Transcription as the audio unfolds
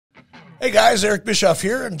Hey guys, Eric Bischoff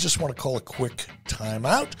here, and just want to call a quick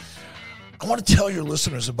timeout. I want to tell your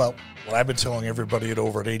listeners about what I've been telling everybody at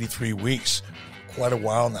Over at 83 Weeks, quite a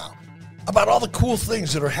while now, about all the cool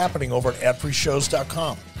things that are happening over at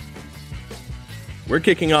adfreeshows.com. We're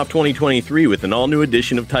kicking off 2023 with an all-new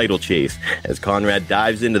edition of Title Chase, as Conrad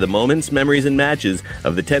dives into the moments, memories, and matches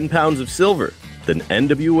of the 10 pounds of silver, the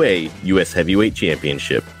NWA U.S. Heavyweight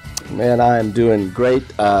Championship. Man, I am doing great.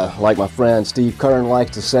 Like my friend Steve Kern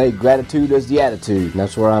likes to say, gratitude is the attitude, and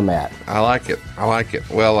that's where I'm at. I like it.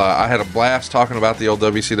 Well, I had a blast talking about the old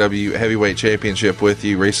WCW Heavyweight Championship with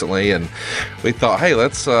you recently, and we thought, hey,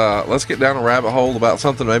 let's get down a rabbit hole about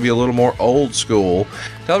something maybe a little more old school.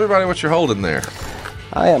 Tell everybody what you're holding there.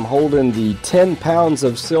 I am holding the 10 pounds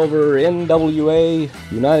of silver NWA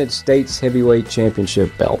United States Heavyweight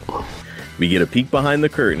Championship belt. We get a peek behind the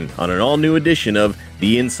curtain on an all-new edition of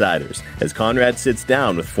The Insiders, as Conrad sits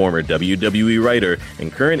down with former WWE writer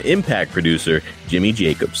and current Impact producer Jimmy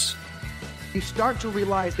Jacobs. You start to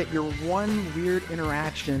realize that you're one weird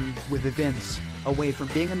interaction with Vince away from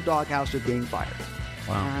being in the doghouse or being fired.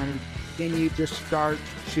 Wow. And then you just start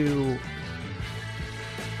to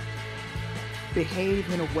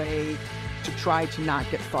behave in a way to try to not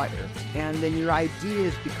get fired. And then your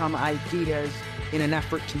ideas become ideas in an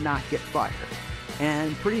effort to not get fired.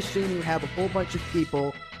 And pretty soon you have a whole bunch of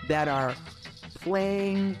people that are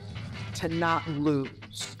playing to not lose.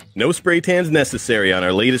 No spray tans necessary on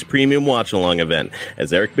our latest premium watch-along event,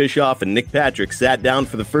 as Eric Bischoff and Nick Patrick sat down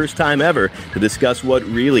for the first time ever to discuss what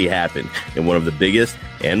really happened in one of the biggest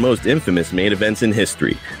and most infamous main events in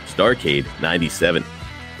history, Starrcade 97.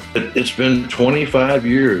 It's been 25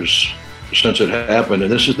 years since it happened, and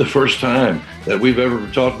this is the first time that we've ever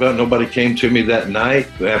talked about it. Nobody came to me that night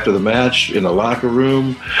after the match in the locker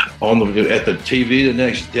room, at the TV the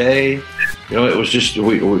next day. You know, it was just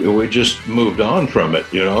we just moved on from it.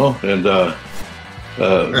 You know, and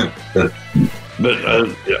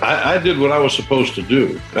I did what I was supposed to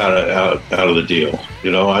do out of the deal.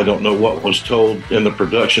 You know, I don't know what was told in the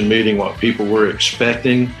production meeting, what people were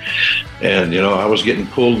expecting, and you know, I was getting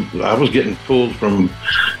pulled from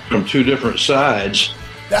two different sides.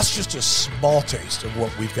 That's just a small taste of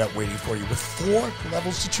what we've got waiting for you, with 4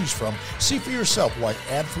 levels to choose from. See for yourself why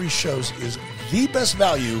ad-free shows is the best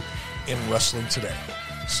value in wrestling today.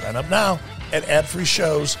 Sign up now at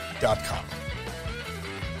adfreeshows.com.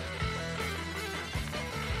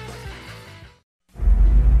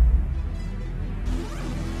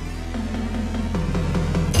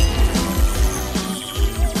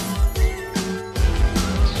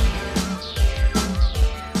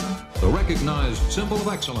 The recognized symbol of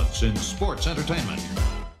excellence in sports entertainment.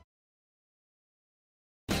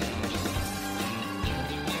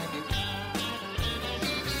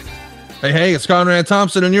 Hey, it's Conrad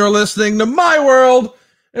Thompson, and you're listening to My World.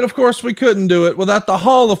 And of course, we couldn't do it without the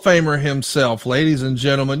Hall of Famer himself, ladies and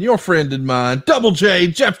gentlemen, your friend and mine, Double J,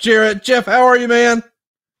 Jeff Jarrett. Jeff, how are you, man?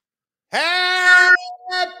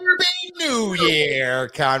 Happy New Year,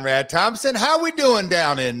 Conrad Thompson. How we doing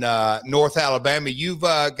down in North Alabama? You've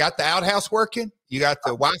got the outhouse working? You got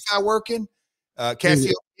the Wi-Fi working?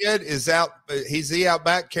 Cassie Kid is out. He's out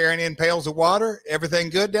back carrying in pails of water.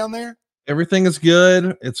 Everything good down there? Everything is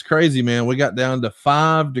good. It's crazy, man. We got down to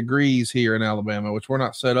 5 degrees here in Alabama, which we're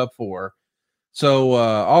not set up for. So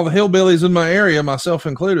all the hillbillies in my area, myself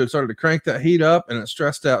included, started to crank that heat up, and it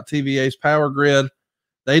stressed out TVA's power grid.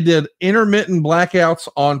 They did intermittent blackouts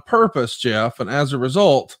on purpose, Jeff, and as a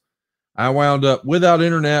result, I wound up without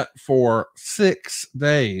internet for 6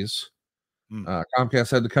 days.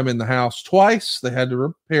 Comcast had to come in the house twice. They had to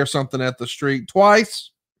repair something at the street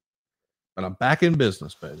twice, but I'm back in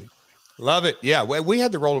business, baby. Love it. Yeah, we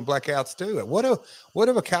had the rolling blackouts too. What a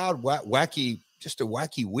wacky, just a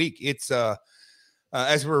wacky week. It's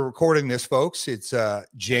as we're recording this, folks, it's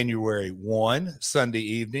January 1, Sunday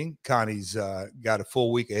evening. Connie's got a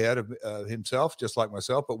full week ahead of himself, just like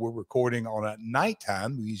myself, but we're recording on a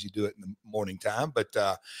nighttime. We usually do it in the morning time. But,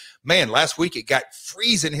 man, last week it got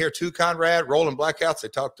freezing here too, Conrad, rolling blackouts.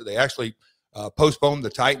 They actually postponed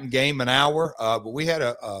the Titan game an hour, but we had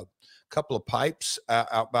a couple of pipes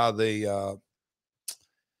out by the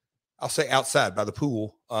I'll say outside by the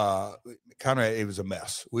pool. It was a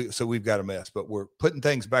mess. We've got a mess, but we're putting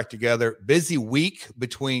things back together. Busy week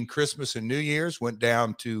between Christmas and New Year's. Went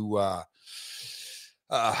down to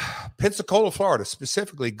Pensacola, Florida,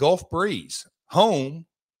 specifically Gulf Breeze, home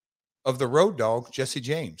of the road dog, Jesse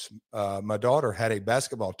James. My daughter had a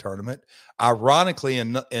basketball tournament, ironically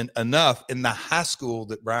enough, in the high school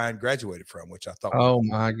that Brian graduated from, which I thought. Oh,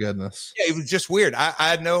 my goodness. Yeah, it was just weird. I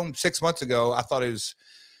had known 6 months ago. I thought it was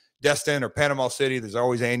Destin or Panama City. There's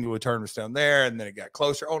always annual tournaments down there. And then it got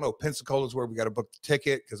closer. Oh, no, Pensacola is where we got to book the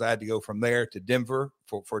ticket because I had to go from there to Denver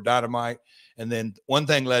for Dynamite. And then one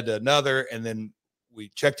thing led to another. And then we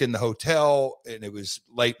checked in the hotel, and it was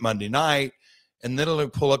late Monday night. And then it'll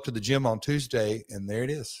pull up to the gym on Tuesday, and there it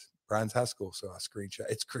is, Bryan's High School. So I screenshot.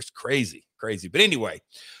 It's crazy. But anyway.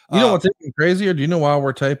 You know what's even crazier? Do you know why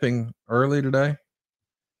we're taping early today?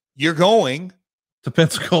 You're going to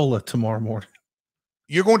Pensacola tomorrow morning.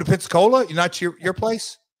 You're going to Pensacola? You're not your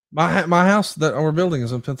place? My house that we're building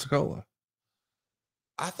is in Pensacola.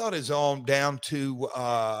 I thought it's on down to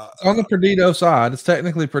on the Perdido side. It's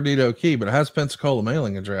technically Perdido Key, but it has Pensacola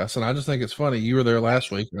mailing address. And I just think it's funny. You were there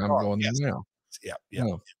last week, and I'm going there now. Yeah.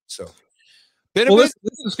 So, this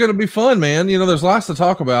is going to be fun, man. You know, there's lots to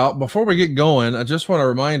talk about. Before we get going, I just want to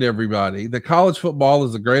remind everybody that college football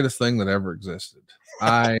is the greatest thing that ever existed.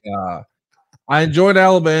 I enjoyed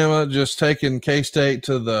Alabama just taking K-State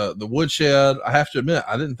to the woodshed. I have to admit,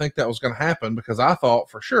 I didn't think that was going to happen because I thought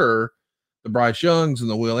for sure the Bryce Youngs and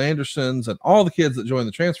the Will Andersons and all the kids that joined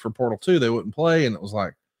the transfer portal too, they wouldn't play. And it was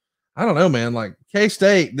like, I don't know, man, like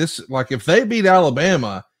K-State, if they beat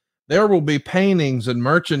Alabama, there will be paintings and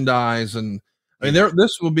merchandise. And I mean,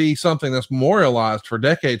 this will be something that's memorialized for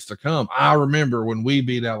decades to come. I remember when we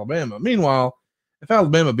beat Alabama. Meanwhile, if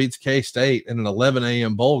Alabama beats K-State in an 11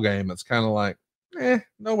 a.m. bowl game, it's kind of like,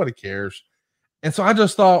 nobody cares. And so I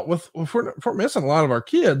just thought, if we're missing a lot of our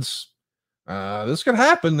kids, this could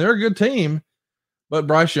happen. They're a good team. But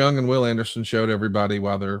Bryce Young and Will Anderson showed everybody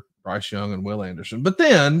why they're Bryce Young and Will Anderson. But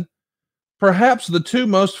then, perhaps the two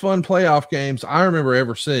most fun playoff games I remember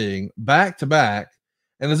ever seeing, back to back,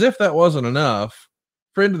 and as if that wasn't enough,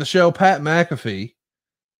 friend of the show, Pat McAfee,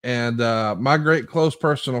 and my great close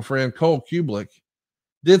personal friend, Cole Kublik,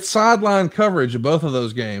 did sideline coverage of both of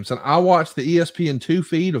those games. And I watched the ESPN2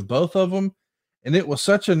 feed of both of them. And it was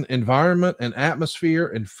such an environment and atmosphere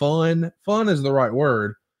and fun. Fun is the right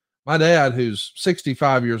word. My dad, who's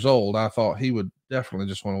 65 years old, I thought he would definitely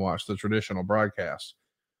just want to watch the traditional broadcast.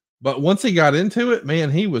 But once he got into it,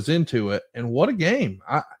 man, he was into it. And what a game.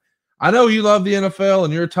 I know you love the NFL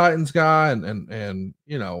and you're a Titans guy and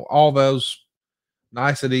you know, all those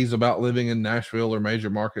niceties about living in Nashville or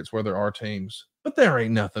major markets where there are teams. But there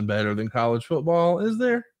ain't nothing better than college football, is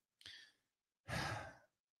there?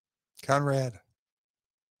 Conrad,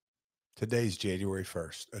 today's January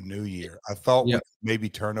 1st, a new year. I thought we could maybe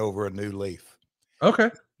turn over a new leaf. Okay.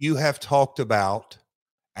 You have talked about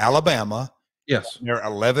Alabama. Yes. Their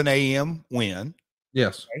 11 a.m. win.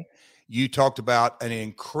 Yes. Okay. You talked about an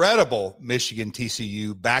incredible Michigan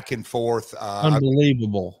TCU back and forth.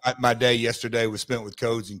 Unbelievable. My day yesterday was spent with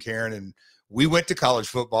Codes and Karen, and we went to college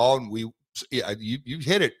football, and you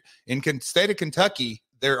hit it. In state of Kentucky,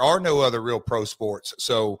 there are no other real pro sports.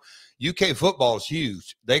 So UK football is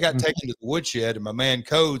huge. They got taken to the woodshed, and my man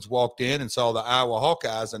Codes walked in and saw the Iowa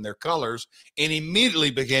Hawkeyes and their colors and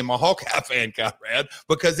immediately became a Hawkeye fan, Conrad,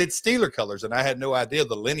 because it's Steeler colors. And I had no idea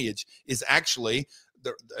the lineage is actually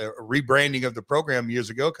the rebranding of the program years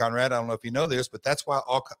ago, Conrad. I don't know if you know this, but that's why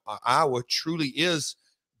Iowa truly is.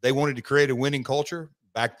 They wanted to create a winning culture.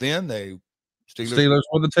 Back then, Steelers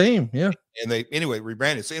were the team, yeah. And they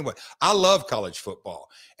rebranded. So anyway, I love college football.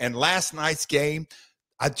 And last night's game,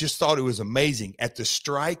 I just thought it was amazing. At the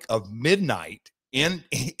strike of midnight,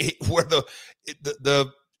 where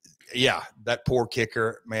that poor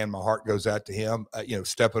kicker, man, my heart goes out to him.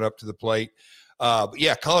 Stepping up to the plate. But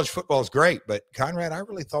yeah, college football is great. But Conrad, I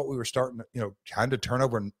really thought we were starting to, kind of turn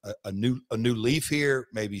over a new leaf here.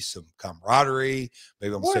 Maybe some camaraderie.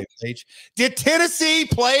 Maybe on the same page. Did Tennessee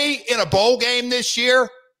play in a bowl game this year?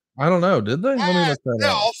 I don't know. Did they? Let me look that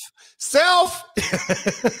up. Self.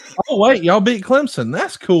 Oh wait, y'all beat Clemson.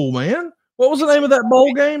 That's cool, man. What was the name of that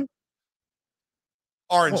bowl game?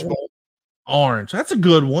 Orange Bowl. Orange. That's a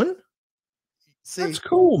good one. See, that's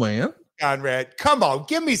cool, man. Conrad, come on,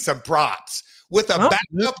 give me some props. With a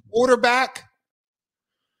backup quarterback?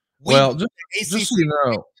 Just so you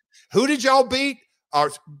know. Who did y'all beat? Our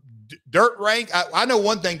dirt rank? I know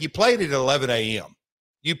one thing. You played at 11 a.m.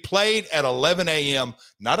 You played at 11 a.m.,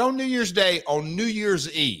 not on New Year's Day, on New Year's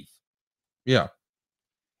Eve. Yeah.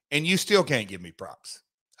 And you still can't give me props.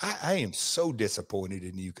 I am so disappointed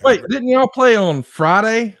in you. Wait, didn't y'all play on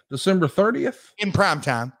Friday, December 30th? In prime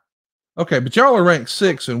time. Okay, but y'all are ranked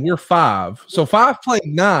 6 and we're 5. So 5 played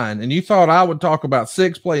 9, and you thought I would talk about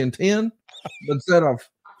 6 playing 10 instead of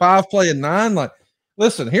 5 playing 9? Like,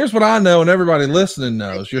 listen, here's what I know, and everybody listening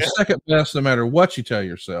knows. You're second best no matter what you tell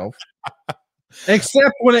yourself.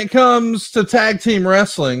 Except when it comes to tag team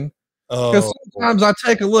wrestling. Because sometimes I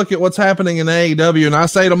take a look at what's happening in AEW and I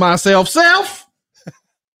say to myself,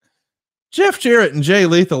 Jeff Jarrett and Jay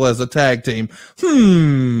Lethal as a tag team.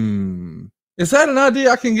 Is that an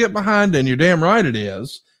idea I can get behind? And you're damn right it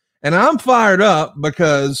is. And I'm fired up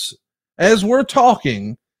because as we're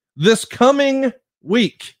talking this coming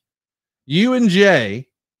week, you and Jay,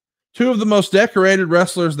 two of the most decorated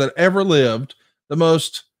wrestlers that ever lived, the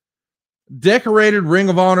most decorated Ring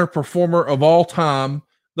of Honor performer of all time,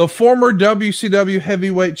 the former WCW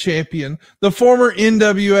heavyweight champion, the former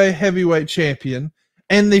NWA heavyweight champion,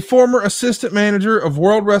 and the former assistant manager of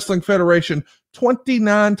World Wrestling Federation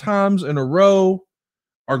 29 times in a row,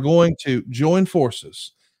 are going to join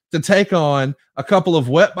forces to take on a couple of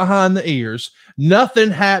wet behind the ears, nothing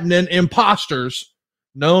happening imposters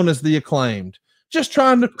known as the Acclaimed. Just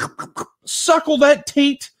trying to suckle that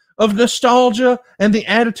teat of nostalgia and the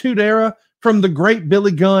Attitude Era from the great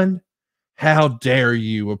Billy Gunn. How dare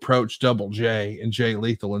you approach Double J and Jay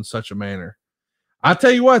Lethal in such a manner? I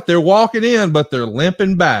tell you what, they're walking in, but they're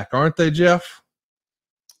limping back, aren't they, Jeff?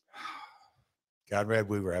 Conrad,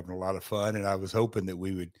 we were having a lot of fun, and I was hoping that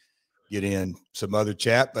we would get in some other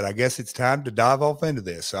chat, but I guess it's time to dive off into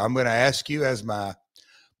this. So I'm going to ask you, as my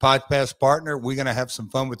podcast partner, we're going to have some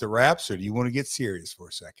fun with the raps, or do you want to get serious for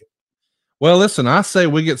a second? Well, listen, I say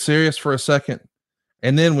we get serious for a second,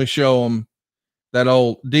 and then we show them that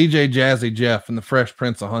old DJ Jazzy Jeff and the Fresh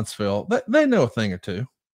Prince of Huntsville. They know a thing or two.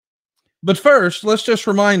 But first, let's just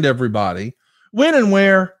remind everybody, when and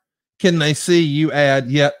where can they see you add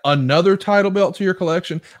yet another title belt to your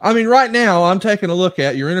collection? I mean, right now, I'm taking a look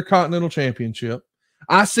at your Intercontinental Championship.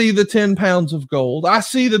 I see the 10 pounds of gold. I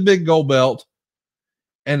see the big gold belt.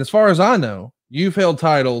 And as far as I know, you've held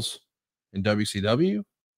titles in WCW,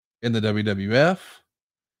 in the WWF,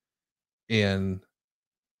 in,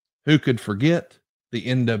 who could forget, the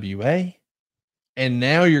NWA. And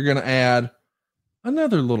now you're going to add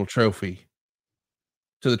another little trophy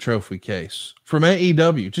to the trophy case from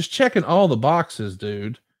AEW. Just checking all the boxes,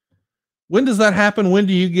 dude. When does that happen? When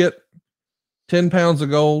do you get 10 pounds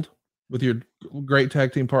of gold with your great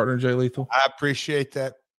tag team partner, Jay Lethal? I appreciate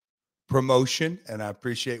that promotion, and I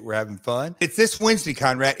appreciate we're having fun. It's this Wednesday,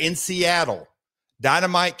 Conrad, in Seattle.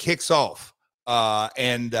 Dynamite kicks off. You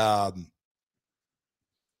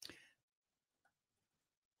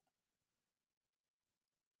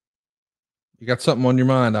got something on your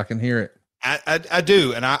mind. I can hear it. I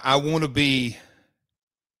do, and I want to be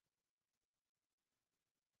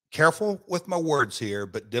careful with my words here,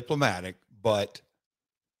 but diplomatic, but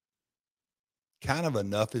kind of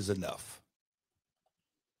enough is enough.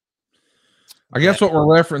 I guess what we're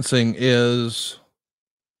referencing is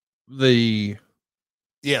the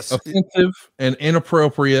offensive and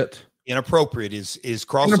inappropriate. Inappropriate is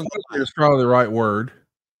crossing. Inappropriate is probably the right word.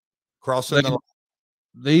 Crossing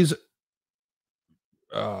these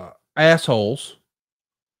assholes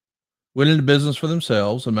went into business for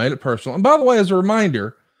themselves and made it personal. And by the way, as a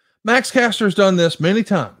reminder, Max Caster's done this many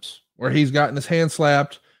times where he's gotten his hand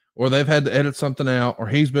slapped, or they've had to edit something out, or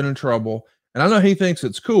he's been in trouble. And I know he thinks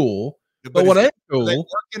it's cool, but what ain't cool? They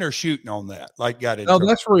working or shooting on that?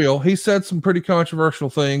 That's real. He said some pretty controversial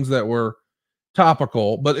things that were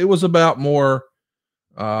topical, but it was about more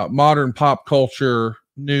modern pop culture,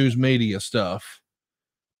 news media stuff.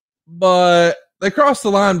 But they crossed the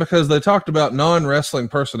line because they talked about non-wrestling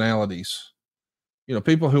personalities,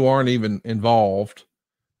 people who aren't even involved.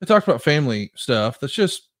 They talked about family stuff that's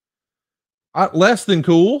just less than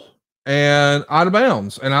cool and out of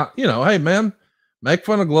bounds. And hey man, make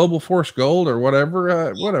fun of Global Force Gold or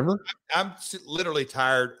whatever, whatever. I'm literally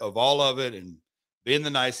tired of all of it and being the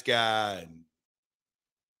nice guy and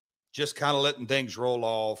just kind of letting things roll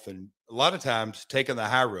off, and a lot of times taking the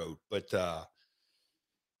high road. But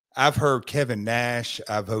I've heard Kevin Nash,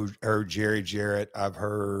 I've heard Jerry Jarrett, I've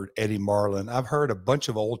heard Eddie Marlin, I've heard a bunch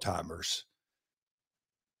of old timers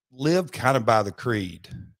live kind of by the creed: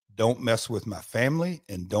 don't mess with my family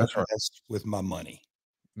and don't mess with my money.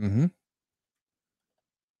 Mm-hmm.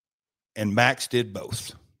 And Max did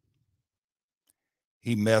both.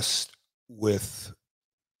 He messed with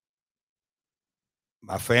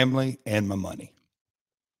my family and my money.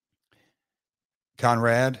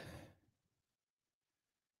 Conrad,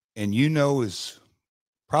 and as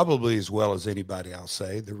probably as well as anybody, I'll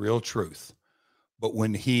say the real truth. But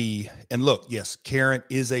when look, yes, Karen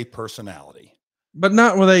is a personality, but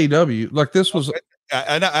not with AEW. Like this was,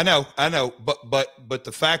 I know. But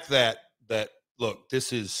the fact that look,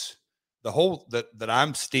 this is the whole that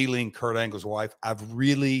I'm stealing Kurt Angle's wife. I've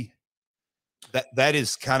really that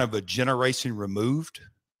is kind of a generation removed,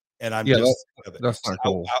 and I'm that's not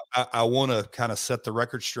cool. I want to kind of set the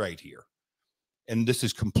record straight here. And this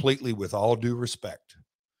is completely with all due respect.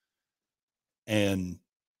 And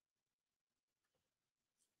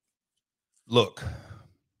Look,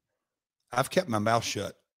 I've kept my mouth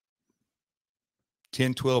shut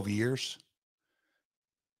 10, 12 years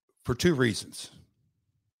for two reasons.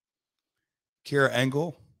 Kira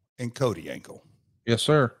Angle and Cody Angle. Yes,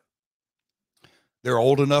 sir. They're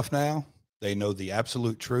old enough now. They know the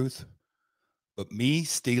absolute truth. But me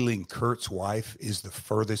stealing Kurt's wife is the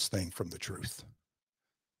furthest thing from the truth.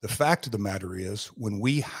 The fact of the matter is, when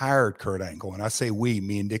we hired Kurt Angle, and I say we,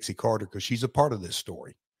 me and Dixie Carter, because she's a part of this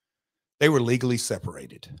story, they were legally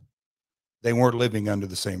separated. They weren't living under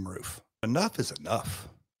the same roof. Enough is enough.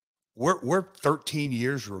 We're 13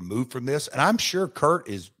 years removed from this, and I'm sure Kurt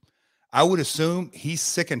is, I would assume he's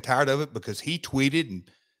sick and tired of it, because he tweeted and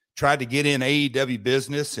tried to get in AEW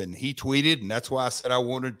business, and he tweeted, and that's why I said I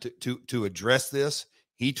wanted to address this.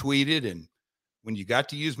 He tweeted, and when you got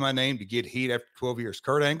to use my name to get heat after 12 years,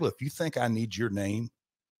 Kurt Angle, if you think I need your name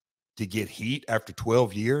to get heat after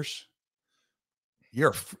 12 years,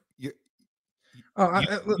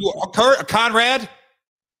 Kurt, Conrad,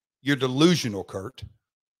 you're delusional, Kurt.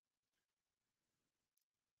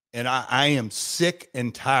 And I am sick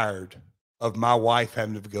and tired of my wife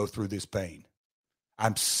having to go through this pain.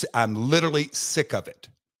 I'm literally sick of it.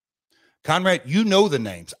 Conrad, you know the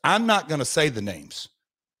names. I'm not going to say the names.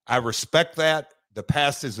 I respect that. The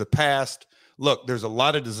past is the past. Look, there's a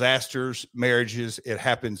lot of disasters, marriages. It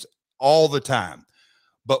happens all the time.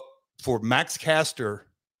 But for Max Caster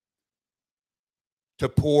to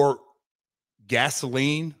pour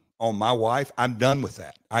gasoline on my wife, I'm done with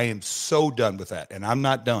that. I am so done with that. And I'm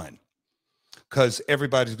not done, because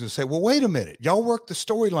everybody's going to say, well, wait a minute. Y'all work the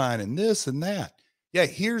storyline and this and that. Yeah,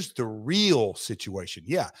 here's the real situation.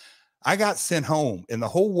 Yeah, I got sent home, and the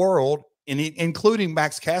whole world, including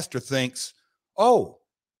Max Caster, thinks, oh,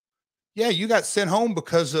 yeah, you got sent home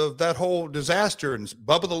because of that whole disaster and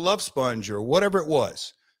Bubba the Love Sponge or whatever it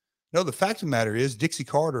was. No, the fact of the matter is, Dixie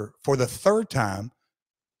Carter, for the third time,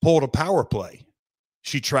 pulled a power play.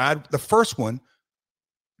 She tried the first one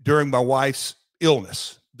during my wife's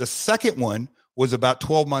illness. The second one was about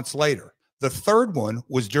 12 months later. The third one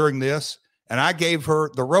was during this, and I gave her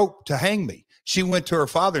the rope to hang me. She went to her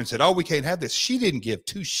father and said, oh, we can't have this. She didn't give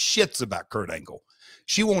two shits about Kurt Angle.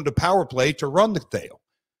 She wanted a power play to run the tail.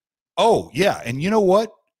 Oh, yeah. And you know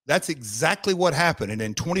what? That's exactly what happened. And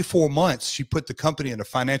in 24 months, she put the company in a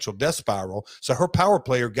financial death spiral. So her power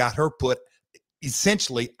player got her put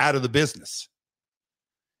essentially out of the business.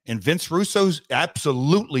 And Vince Russo's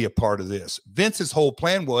absolutely a part of this. Vince's whole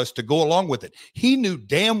plan was to go along with it. He knew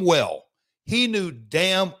damn well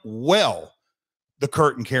the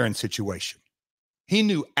Kurt and Karen situation. He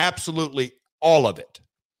knew absolutely all of it.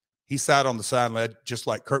 He sat on the sideline just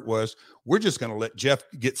like Kurt was. We're just going to let Jeff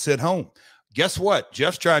get sent home. Guess what?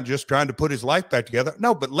 Jeff's trying to put his life back together.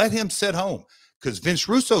 No, but let him sit home, because Vince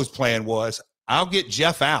Russo's plan was, I'll get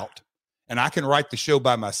Jeff out and I can write the show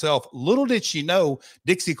by myself. Little did she know,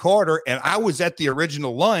 Dixie Carter, and I was at the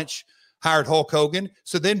original lunch, hired Hulk Hogan.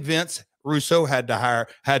 So then Vince Russo had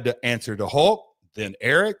to answer to Hulk, then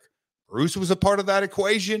Eric. Bruce was a part of that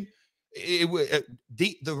equation.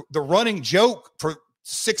 The running joke for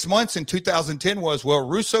 6 months in 2010 was, well,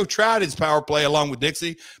 Russo tried his power play along with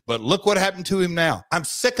Dixie, but look what happened to him now. I'm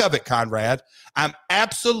sick of it, Conrad. I'm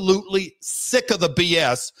absolutely sick of the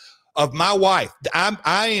BS of my wife.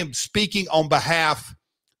 I am speaking on behalf,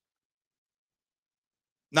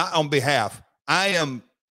 not on behalf. I am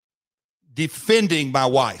defending my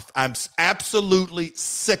wife. I'm absolutely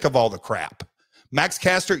sick of all the crap. Max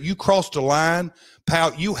Caster, you crossed the line.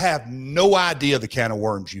 Pal, you have no idea the can of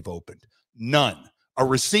worms you've opened. None. A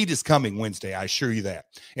receipt is coming Wednesday, I assure you that.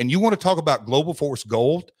 And you want to talk about Global Force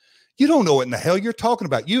Gold? You don't know what in the hell you're talking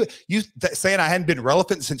about. You saying I hadn't been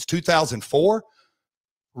relevant since 2004?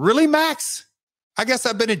 Really, Max? I guess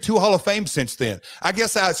I've been in 2 Hall of Fame since then. I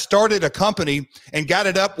guess I started a company and got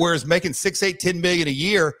it up where it's making 6, 8, 10 million a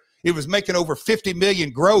year. It was making over 50 million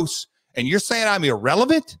gross. And you're saying I'm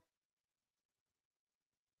irrelevant?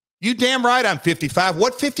 You damn right I'm 55.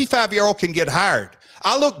 What 55-year-old can get hired?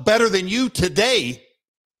 I look better than you today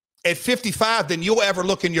at 55 than you'll ever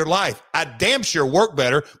look in your life. I damn sure work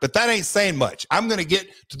better, but that ain't saying much. I'm going to get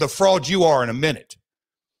to the fraud you are in a minute.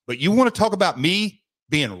 But you want to talk about me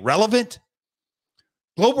being relevant?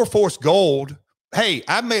 Global Force Gold, hey,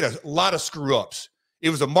 I made a lot of screw-ups.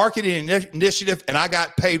 It was a marketing initiative, and I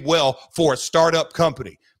got paid well for a startup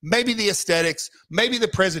company. Maybe the aesthetics, maybe the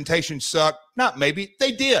presentation sucked. Not maybe,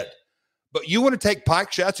 they did. But you want to take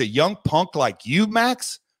pike shots at a young punk like you,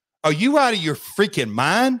 Max? Are you out of your freaking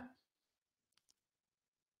mind?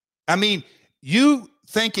 I mean, you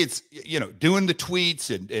think it's, doing the tweets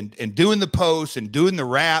and doing the posts and doing the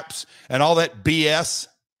raps and all that BS.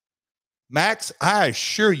 Max, I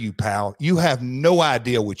assure you, pal, you have no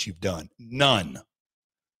idea what you've done. None.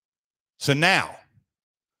 So now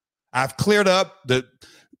I've cleared up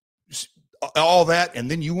all that, and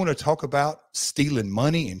then you want to talk about stealing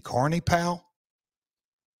money in Kearney, pal?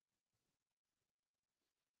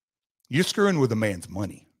 You're screwing with a man's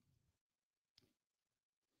money.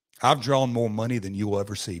 I've drawn more money than you will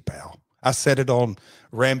ever see, pal. I said it on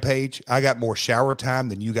Rampage. I got more shower time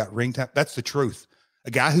than you got ring time. That's the truth.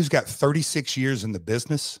 A guy who's got 36 years in the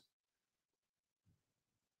business.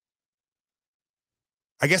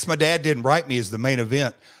 I guess my dad didn't write me as the main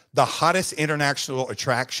event. The hottest international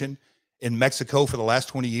attraction in Mexico for the last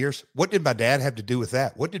 20 years. What did my dad have to do with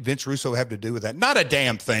that? What did Vince Russo have to do with that? Not a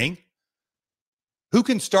damn thing. Who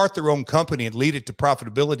can start their own company and lead it to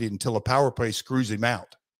profitability until a power play screws him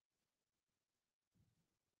out?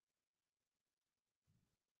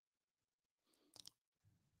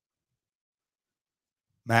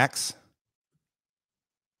 Max?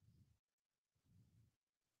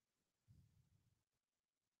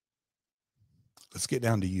 Let's get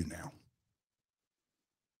down to you now.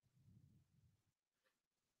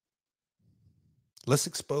 Let's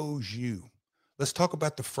expose you. Let's talk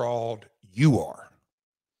about the fraud you are.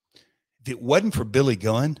 If it wasn't for Billy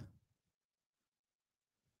Gunn,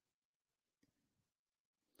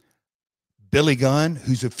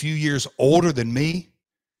 who's a few years older than me,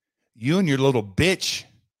 you and your little bitch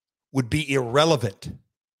would be irrelevant.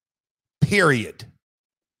 Period.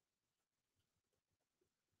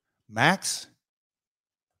 Max,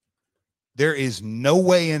 there is no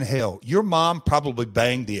way in hell. Your mom probably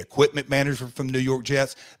banged the equipment manager from New York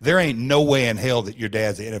Jets. There ain't no way in hell that your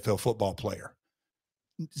dad's an NFL football player.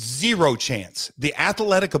 Zero chance. The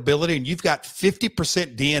athletic ability, and you've got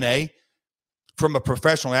 50% DNA from a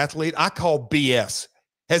professional athlete, I call BS.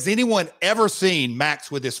 Has anyone ever seen Max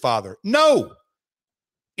with his father? No.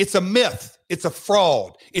 It's a myth. It's a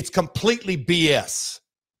fraud. It's completely BS.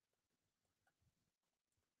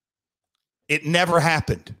 It never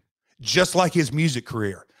happened. Just like his music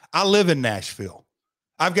career. I live in Nashville.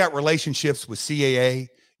 I've got relationships with CAA,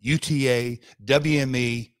 UTA,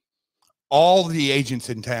 WME, all the agents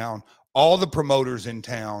in town, all the promoters in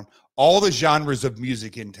town, all the genres of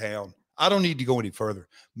music in town. I don't need to go any further.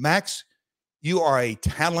 Max, you are a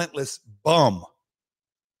talentless bum.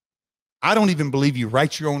 I don't even believe you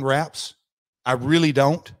write your own raps. I really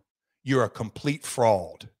don't. You're a complete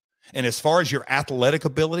fraud. And as far as your athletic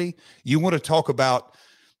ability, you want to talk about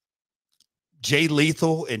Jay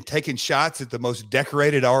Lethal and taking shots at the most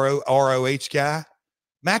decorated ROH guy?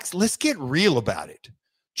 Max, let's get real about it.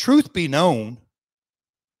 Truth be known,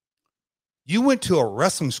 you went to a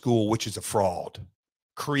wrestling school, which is a fraud.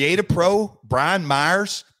 Creative Pro, Brian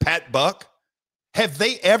Myers, Pat Buck, have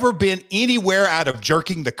they ever been anywhere out of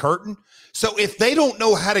jerking the curtain? So if they don't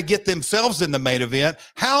know how to get themselves in the main event,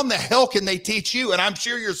 how in the hell can they teach you? And I'm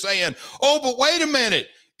sure you're saying, oh, but wait a minute,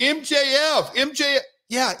 MJF.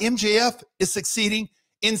 Yeah, MJF is succeeding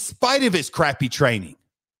in spite of his crappy training.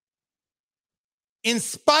 In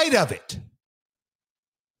spite of it.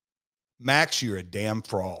 Max, you're a damn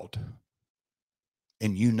fraud.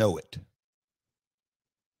 And you know it.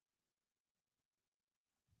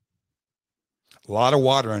 A lot of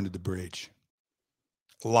water under the bridge.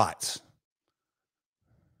 Lots.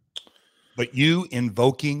 But you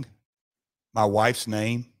invoking my wife's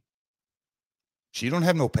name, she don't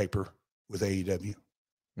have no paper with AEW.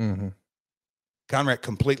 Mm-hmm. Conrad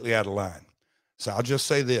completely out of line. So I'll just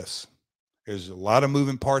say this. There's a lot of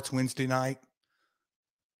moving parts Wednesday night.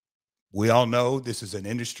 We all know this is an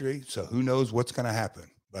industry, so who knows what's going to happen.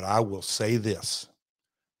 But I will say this.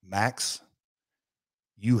 Max,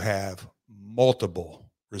 you have multiple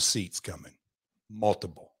receipts coming.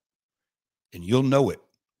 Multiple. And you'll know it.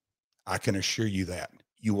 I can assure you that.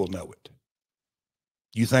 You will know it.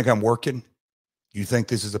 You think I'm working? You think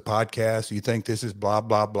this is a podcast? You think this is blah,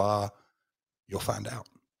 blah, blah? You'll find out.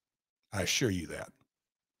 I assure you that.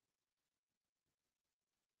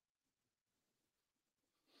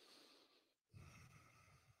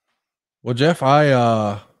 Well, Jeff, we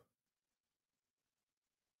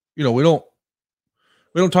don't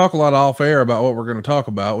talk a lot off air about what we're going to talk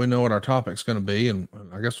about. We know what our topic's going to be, and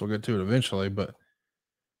I guess we'll get to it eventually, but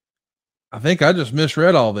I think I just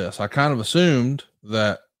misread all this. I kind of assumed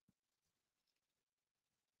that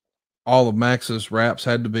all of Max's raps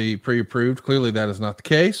had to be pre-approved. Clearly that is not the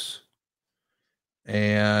case.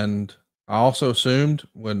 And I also assumed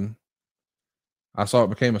when I saw it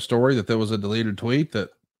became a story that there was a deleted tweet that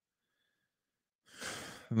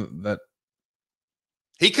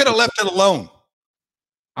he could have left it alone.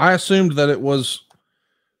 I assumed that it was,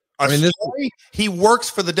 he works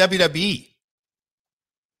for the WWE.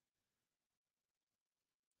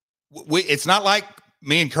 It's not like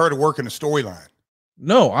me and Kurt are working a storyline.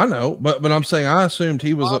 No, I know, but I'm saying I assumed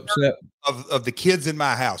he was upset of the kids in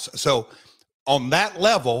my house. So on that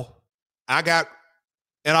level, I got,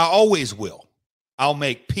 and I always will. I'll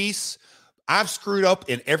make peace. I've screwed up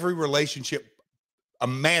in every relationship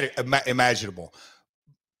imaginable.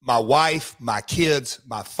 My wife, my kids,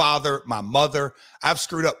 my father, my mother. I've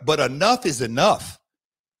screwed up, but enough is enough.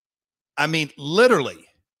 I mean, literally,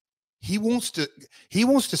 he wants to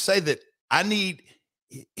say that I need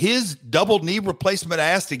his double knee replacement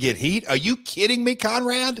ass to get heat. Are you kidding me,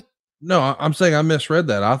 Conrad? No, I'm saying I misread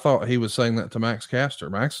that. I thought he was saying that to Max Caster.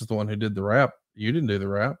 Max is the one who did the rap. You didn't do the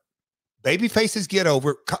rap. Baby faces get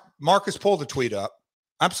over. Marcus, pull the tweet up.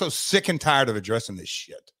 I'm so sick and tired of addressing this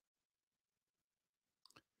shit.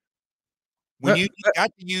 When you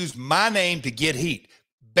got to use my name to get heat.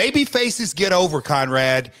 Baby faces get over,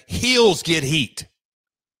 Conrad. Heels get heat.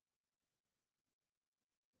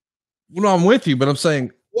 Well, I'm with you, but I'm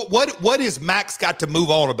saying what is Max got to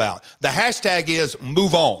move on about? The hashtag is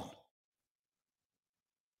move on.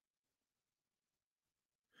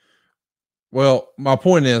 Well, my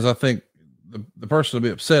point is, I think the person to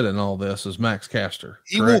be upset in all this is Max Caster.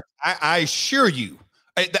 I assure you,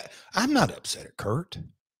 I'm not upset at Kurt.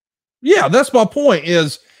 Yeah, that's my point.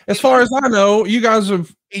 Is as far as I know, you guys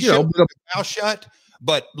have mouth shut.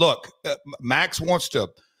 But look, Max wants to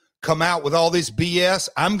come out with all this BS.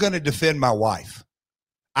 I'm going to defend my wife.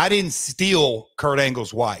 I didn't steal Kurt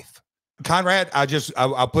Angle's wife. Conrad,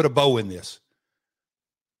 I'll put a bow in this.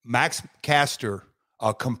 Max Caster,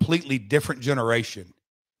 a completely different generation.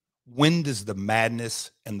 When does the madness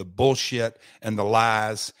and the bullshit and the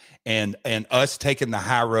lies and us taking the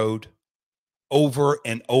high road over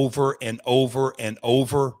and over and over and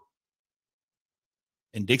over,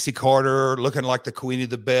 and Dixie Carter looking like the Queen of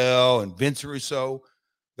the Bell and Vince Russo,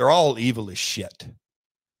 they're all evil as shit.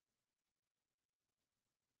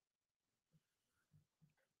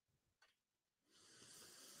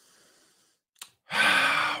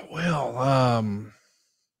 Well,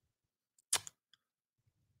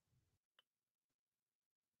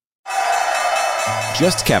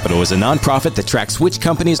 Just Capital is a nonprofit that tracks which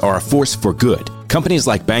companies are a force for good. Companies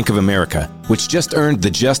like Bank of America, which just earned the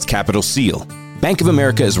Just Capital seal. Bank of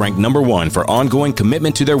America is ranked #1 for ongoing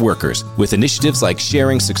commitment to their workers with initiatives like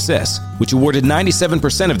Sharing Success, which awarded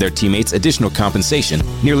 97% of their teammates additional compensation,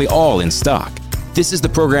 nearly all in stock. This is the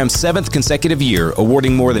program's 7th consecutive year,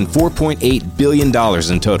 awarding more than $4.8 billion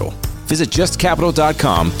in total. Visit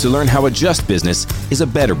JustCapital.com to learn how a just business is a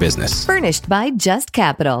better business. Furnished by Just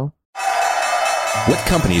Capital. What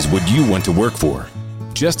companies would you want to work for?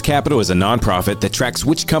 Just Capital is a nonprofit that tracks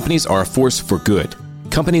which companies are a force for good.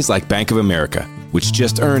 Companies like Bank of America, which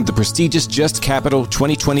just earned the prestigious Just Capital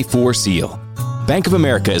 2024 seal. Bank of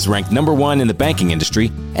America is ranked #1 in the banking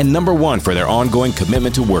industry and #1 for their ongoing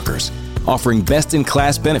commitment to workers, offering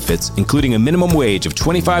best-in-class benefits, including a minimum wage of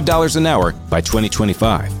 $25 an hour by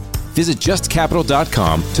 2025. Visit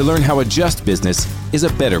JustCapital.com to learn how a just business is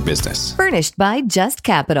a better business. Furnished by Just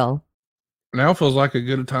Capital. Now feels like a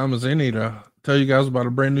good time as any to tell you guys about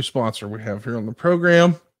a brand new sponsor we have here on the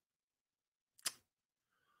program.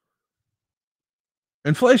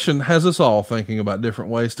 Inflation has us all thinking about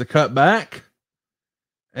different ways to cut back.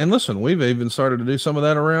 And listen, we've even started to do some of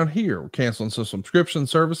that around here. We're canceling some subscription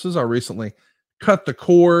services. I recently cut the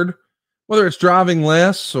cord, whether it's driving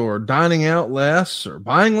less or dining out less or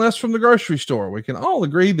buying less from the grocery store. We can all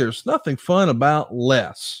agree there's nothing fun about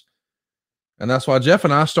less. And that's why Jeff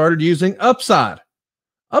and I started using Upside.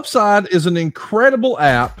 Upside is an incredible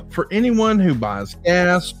app for anyone who buys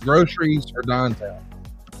gas, groceries, or dines out.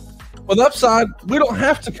 With Upside, we don't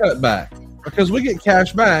have to cut back because we get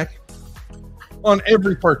cash back on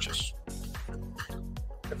every purchase.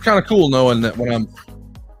 It's kind of cool knowing that when I'm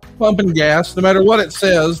pumping gas, no matter what it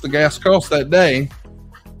says the gas costs that day,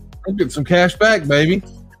 I'll get some cash back, baby.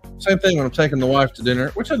 Same thing when I'm taking the wife to dinner,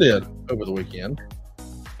 which I did over the weekend.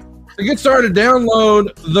 To get started,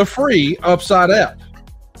 download the free Upside app.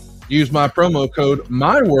 Use my promo code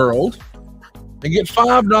MyWorld and get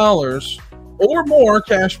 $5 or more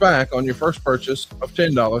cash back on your first purchase of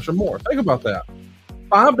 $10 or more. Think about that.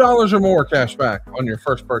 $5 or more cash back on your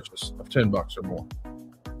first purchase of $10 or more.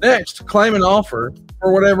 Next, claim an offer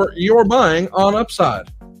for whatever you're buying on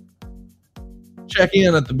Upside. Check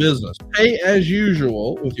in at the business. Pay as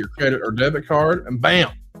usual with your credit or debit card, and bam,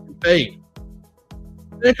 you paid.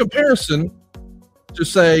 In comparison to,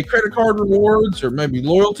 say, credit card rewards or maybe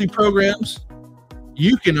loyalty programs,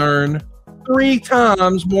 you can earn 3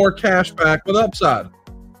 times more cash back with Upside.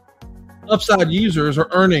 Upside users are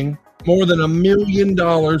earning more than $1 million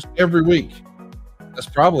every week. That's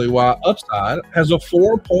probably why Upside has a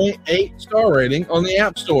 4.8 star rating on the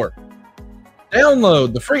App Store.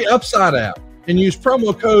 Download the free Upside app and use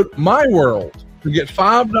promo code MyWorld to get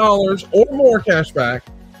 $5 or more cash back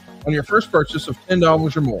on your first purchase of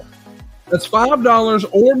 $10 or more. That's $5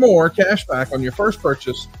 or more cash back on your first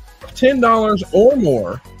purchase of $10 or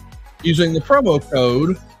more using the promo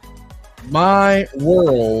code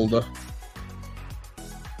MyWorld.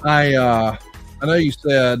 I know you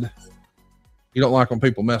said you don't like when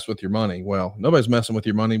people mess with your money. Well, nobody's messing with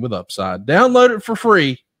your money with Upside. Download it for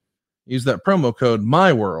free. Use that promo code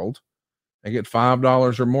MyWorld and get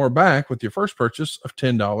 $5 or more back with your first purchase of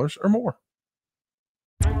 $10 or more.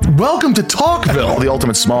 Welcome to Talkville, the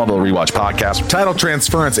ultimate Smallville rewatch podcast. Title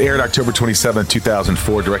Transference aired October 27,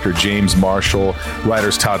 2004. Director James Marshall,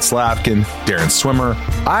 writers Todd Slavkin, Darren Swimmer.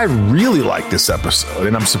 I really like this episode,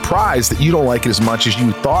 and I'm surprised that you don't like it as much as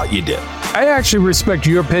you thought you did. I actually respect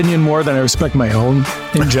your opinion more than I respect my own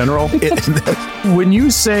in general. When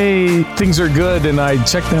you say things are good and I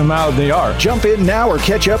check them out, they are. Jump in now or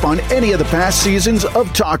catch up on any of the past seasons of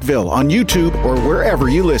Talkville on YouTube or wherever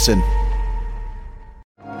you listen.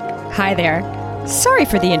 Hi there. Sorry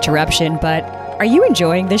for the interruption, but are you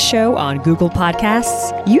enjoying this show on Google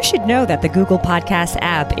Podcasts? You should know that the Google Podcasts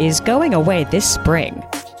app is going away this spring.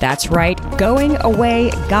 That's right, going away,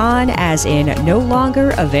 gone as in no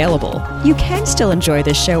longer available. You can still enjoy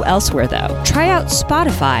this show elsewhere though. Try out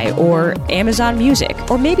Spotify or Amazon Music,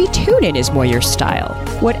 or maybe TuneIn is more your style.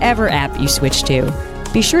 Whatever app you switch to,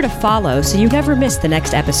 be sure to follow so you never miss the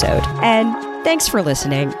next episode. And thanks for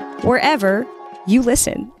listening, wherever you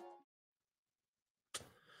listen.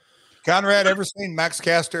 Conrad, ever seen Max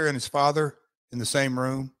Caster and his father in the same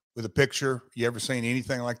room with a picture? You ever seen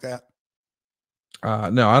anything like that?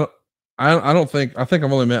 No, I don't think. I think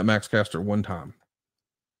I've only met Max Caster one time.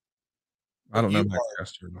 I don't know Max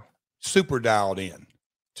Caster. Super dialed in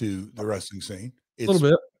to the wrestling scene. A little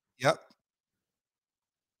bit. Yep.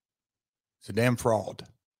 It's a damn fraud.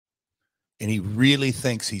 And he really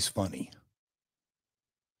thinks he's funny.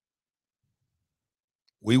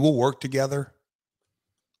 We will work together.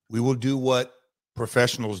 We will do what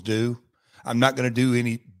professionals do. I'm not going to do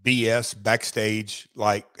any BS backstage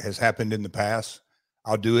like has happened in the past.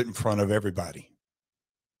 I'll do it in front of everybody.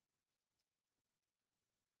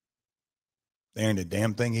 There ain't a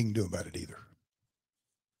damn thing he can do about it either.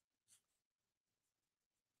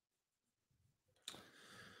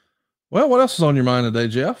 Well, what else is on your mind today,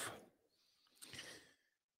 Jeff?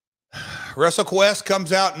 WrestleQuest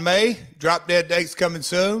comes out in May. Drop Dead date's coming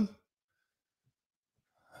soon.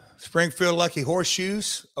 Springfield Lucky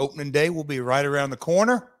Horseshoes opening day will be right around the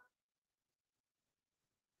corner.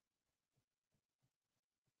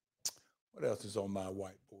 What else is on my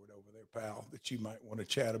whiteboard over there, pal, that you might want to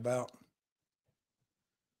chat about?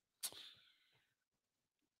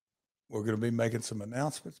 We're going to be making some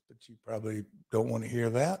announcements, but you probably don't want to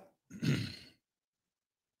hear that.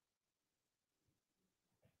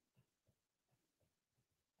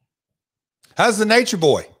 How's the Nature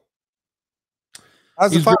Boy?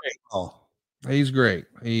 How's He's the great. He's great.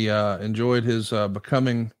 He enjoyed his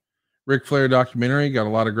Becoming Ric Flair documentary. Got a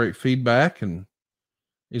lot of great feedback, and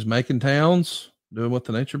he's making towns, doing what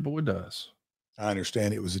the Nature Boy does. I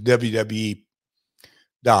understand it was a WWE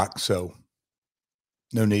doc, so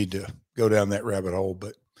no need to go down that rabbit hole.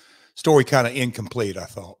 But story kind of incomplete, I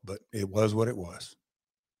thought, but it was what it was.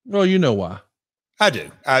 Well, you know why. I do.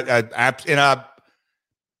 I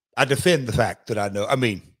defend the fact that I know. I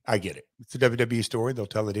mean, I get it. It's a WWE story. They'll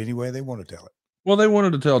tell it any way they want to tell it. Well, they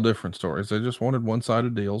wanted to tell different stories. They just wanted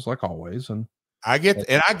one-sided deals, like always. And I get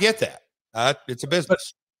that. It's a business.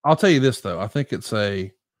 But I'll tell you this, though. I think it's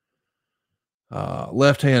a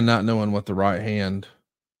left hand not knowing what the right hand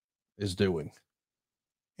is doing.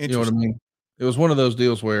 You know what I mean? It was one of those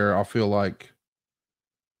deals where I feel like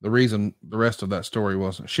the reason the rest of that story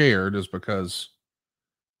wasn't shared is because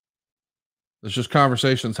there's just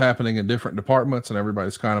conversations happening in different departments and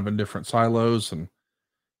everybody's kind of in different silos and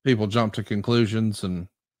people jump to conclusions and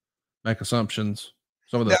make assumptions.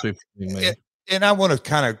 Some of those people being made. And I want to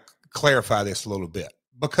kind of clarify this a little bit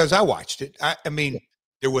because I watched it. I mean,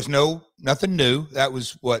 there was nothing new. That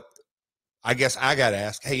was what I guess I got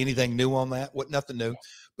asked. Hey, anything new on that? What? Nothing new.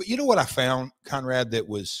 But you know what I found, Conrad, that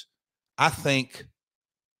was, I think,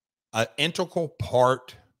 an integral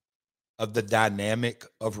part of the dynamic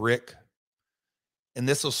of Rick. And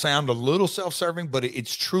this will sound a little self-serving, but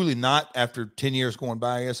it's truly not after 10 years going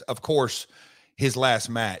by. Of course, his last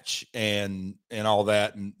match and all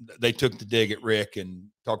that, and they took the dig at Rick and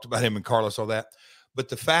talked about him and Carlos, all that. But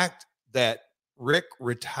the fact that Rick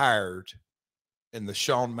retired in the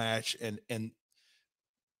Shawn match, and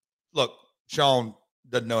look, Shawn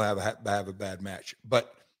doesn't know how to have a bad match.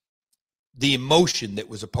 But the emotion that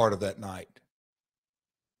was a part of that night,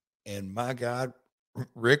 and my God,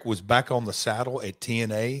 Rick was back on the saddle at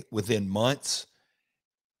TNA within months,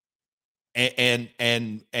 and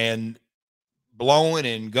blowing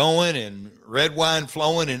and going and red wine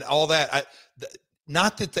flowing and all that.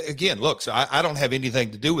 Not that again, look, so I don't have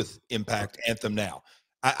anything to do with Impact Anthem now.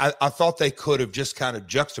 I thought they could have just kind of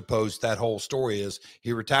juxtaposed that whole story as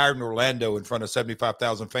he retired in Orlando in front of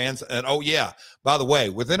 75,000 fans. And, oh, yeah, by the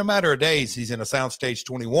way, within a matter of days, he's in a Soundstage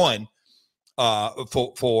 21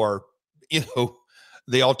 for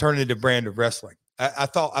the alternative brand of wrestling. I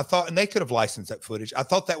thought, and they could have licensed that footage. I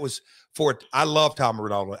thought that was for it. I love Tom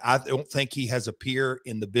Ronaldo. I don't think he has a peer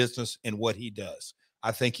in the business in what he does.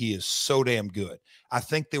 I think he is so damn good. I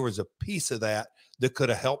think there was a piece of that could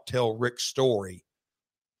have helped tell Rick's story.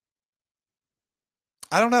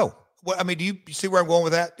 I don't know. What I mean, do you see where I'm going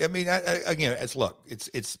with that? I mean, again,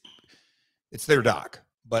 it's their doc,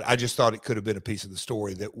 but I just thought it could have been a piece of the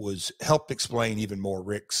story that was helped explain even more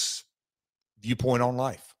Rick's viewpoint on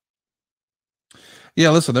life. Yeah,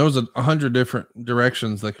 listen, there was 100 different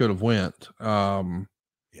directions they could have went. Who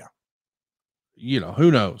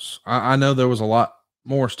knows? I know there was a lot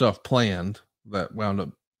more stuff planned that wound up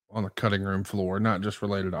on the cutting room floor, not just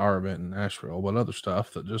related to our event in Nashville, but other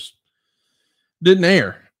stuff that just didn't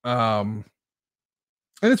air. And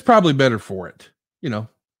it's probably better for it. I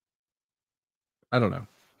don't know.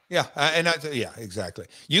 Yeah. Yeah, exactly.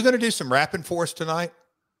 You going to do some rapping for us tonight?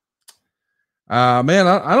 Man,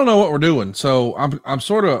 I don't know what we're doing. So I'm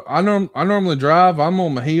sort of, I normally drive. I'm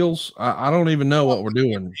on my heels. I don't even know what we're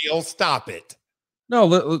doing. Heels, stop it. No,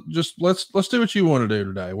 let's do what you want to do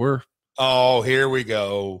today. Oh, here we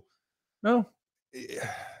go. No.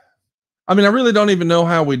 I mean, I really don't even know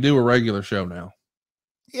how we do a regular show now.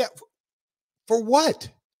 Yeah. For what?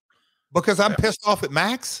 Because I'm pissed off at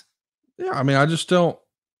Max? Yeah. I mean, I just don't.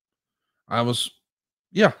 I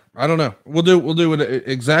don't know. We'll do it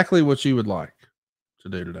exactly what you would like to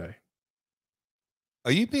do today.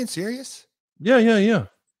 Are you being serious? Yeah.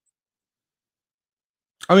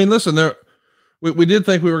 I mean, listen, we did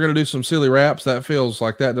think we were going to do some silly raps. That feels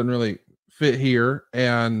like that doesn't really fit here.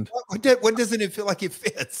 And what doesn't it feel like it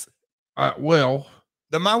fits? The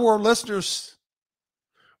My World listeners.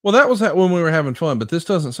 Well, that was when we were having fun, but this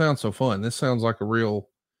doesn't sound so fun. This sounds like a real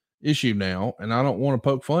issue now, and I don't want to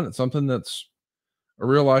poke fun at something that's a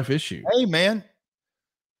real life issue. Hey, man,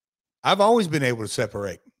 I've always been able to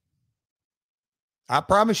separate. I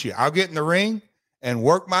promise you, I'll get in the ring and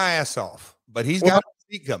work my ass off, but he's got a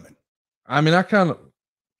feet coming. I mean, I don't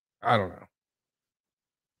know.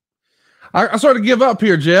 I sort of give up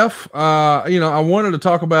here, Jeff. I wanted to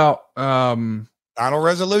talk about Final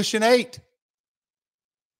Resolution 8.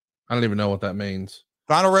 I don't even know what that means.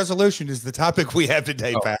 Final Resolution is the topic we have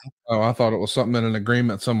today, pal. Oh, I thought it was something in an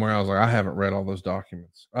agreement somewhere. I was like, I haven't read all those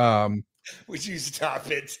documents. Would you stop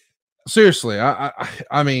it? Seriously,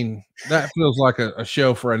 I mean, that feels like a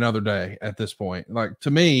show for another day at this point. Like, to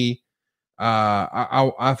me,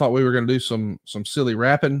 I thought we were going to do some silly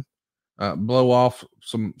rapping, blow off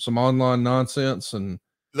some online nonsense, and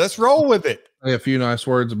let's roll with it. Say a few nice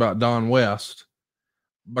words about Don West,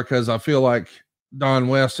 because I feel like Don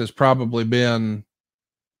West has probably been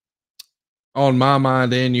on my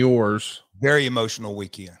mind and yours. Very emotional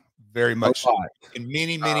weekend. Very much so, in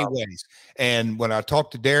many ways. And when I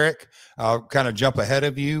talked to Derek, I'll kind of jump ahead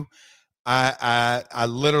of you. I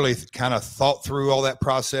literally kind of thought through all that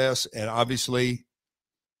process, and obviously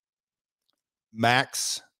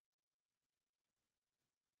Max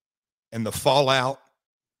and the fallout.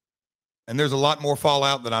 And there's a lot more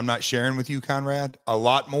fallout that I'm not sharing with you, Conrad. A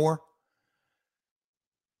lot more.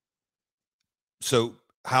 So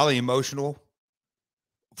highly emotional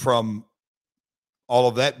from all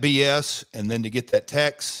of that BS, and then to get that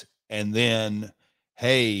text, and then,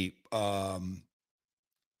 hey, and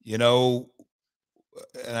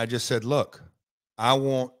I just said, look, I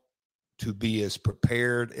want to be as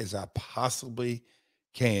prepared as I possibly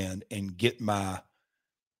can and get my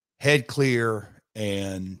head clear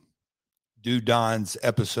and do Don's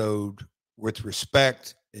episode with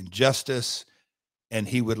respect and justice. And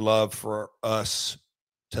he would love for us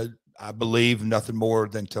to, I believe, nothing more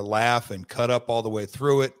than to laugh and cut up all the way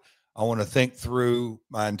through it. I want to think through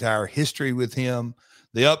my entire history with him,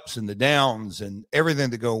 the ups and the downs and everything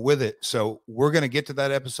that go with it. So we're going to get to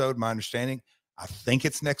that episode. My understanding, I think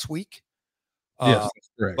it's next week. Yes,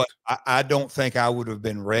 correct. But I don't think I would have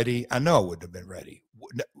been ready. I know I wouldn't have been ready.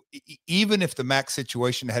 Even if the Max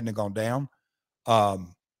situation hadn't gone down, I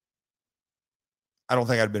don't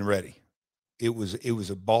think I'd been ready. It was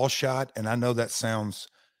a ball shot. And I know that sounds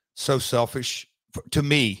so selfish, to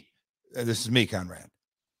me, this is me, Conrad,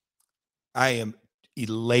 I am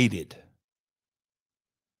elated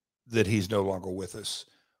that he's no longer with us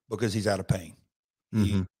because he's out of pain.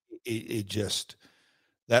 It just,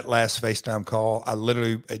 that last FaceTime call, I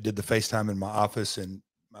did the FaceTime in my office, and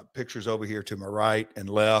my picture's over here to my right and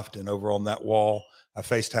left and over on that wall. I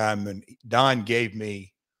FaceTime, and Don gave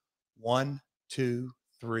me 1, 2,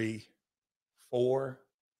 3, 4,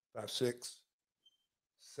 5, 6,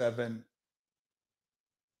 7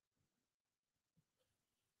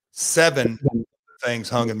 things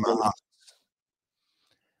hung in my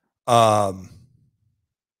office.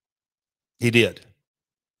 He did.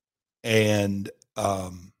 And I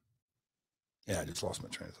just lost my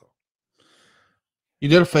train of thought. You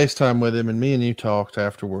did a FaceTime with him, and me and you talked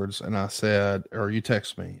afterwards, and I said, or you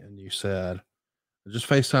text me, and you said, I just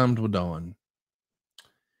FaceTimed with Don.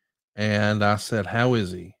 And I said, how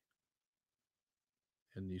is he?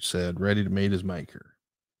 And you said, ready to meet his maker.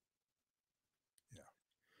 Yeah.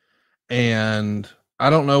 And I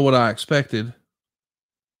don't know what I expected,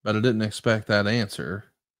 but I didn't expect that answer.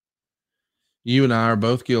 You and I are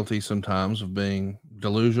both guilty sometimes of being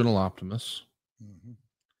delusional optimists.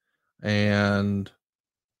 And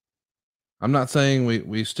I'm not saying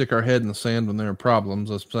we stick our head in the sand when there are problems.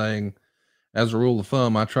 I'm saying, as a rule of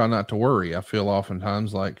thumb, I try not to worry. I feel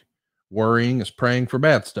oftentimes like worrying is praying for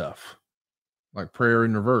bad stuff, like prayer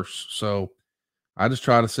in reverse. So I just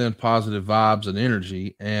try to send positive vibes and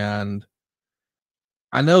energy. And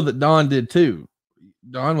I know that Don did too.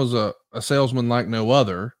 Don was a salesman like no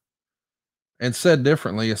other. And said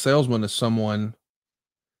differently, a salesman is someone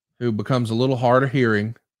who becomes a little hard of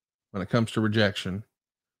hearing when it comes to rejection,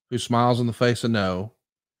 who smiles in the face of no,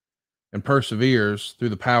 and perseveres through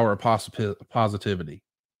the power of positivity.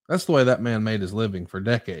 That's the way that man made his living for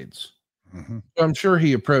decades. So I'm sure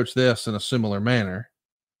he approached this in a similar manner.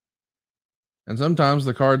 And sometimes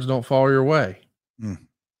the cards don't fall your way.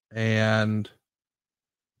 And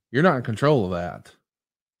you're not in control of that.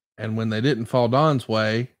 And when they didn't fall Don's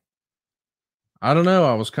way, I don't know.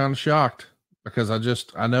 I was kind of shocked because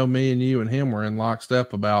I know me and you and him were in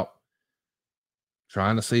lockstep about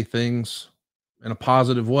trying to see things in a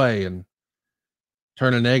positive way and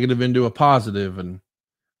turn a negative into a positive and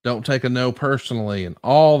don't take a no personally and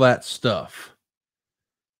all that stuff.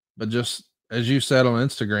 But just as you said on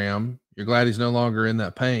Instagram, you're glad he's no longer in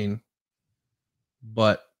that pain,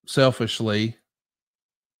 but selfishly,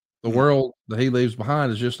 the world that he leaves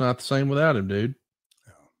behind is just not the same without him, dude.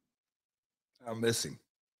 I'll miss him.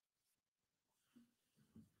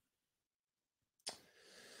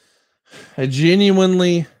 A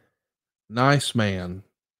genuinely nice man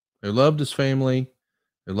who loved his family,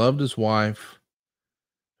 who loved his wife,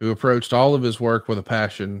 who approached all of his work with a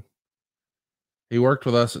passion. He worked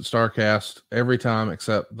with us at StarCast every time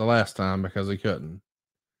except the last time because he couldn't.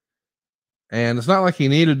 And it's not like he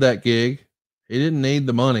needed that gig. He didn't need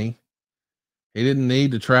the money. He didn't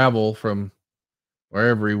need to travel from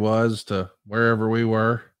wherever he was to wherever we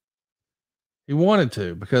were. He wanted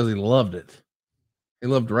to because he loved it. He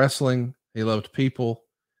loved wrestling. He loved people.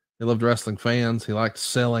 He loved wrestling fans. He liked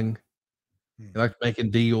selling. He liked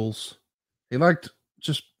making deals. He liked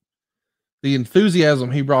just the enthusiasm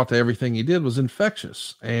he brought to everything he did was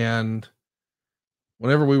infectious. And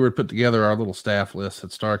whenever we would put together our little staff list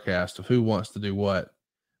at StarCast of who wants to do what,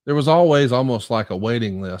 there was always almost like a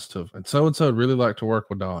waiting list of, and so would really like to work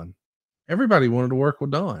with Don. Everybody wanted to work with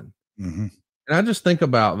Don. And I just think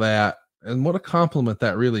about that and what a compliment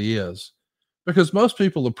that really is, because most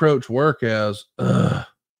people approach work as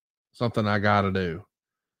something I got to do.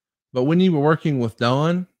 But when you were working with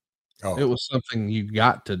Don, it was something you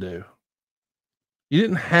got to do. You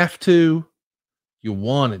didn't have to, you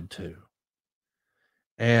wanted to.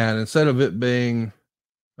 And instead of it being,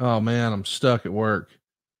 oh man, I'm stuck at work,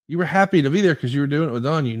 you were happy to be there because you were doing it with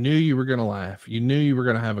Don. You knew you were going to laugh. You knew you were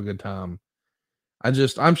going to have a good time.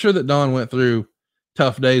 I'm sure that Don went through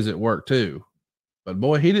tough days at work too, but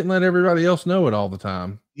boy, he didn't let everybody else know it all the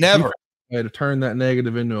time. Never. He had to turn that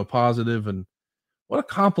negative into a positive, and what a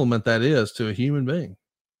compliment that is to a human being.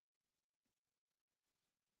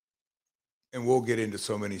 And we'll get into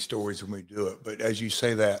so many stories when we do it. But as you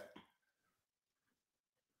say that,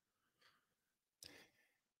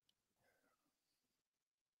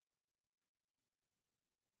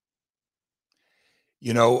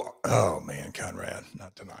 you know, oh man, Conrad,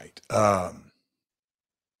 not tonight.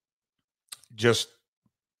 Just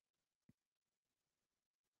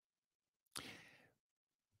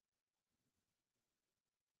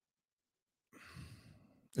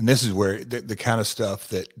and this is where the kind of stuff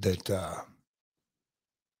that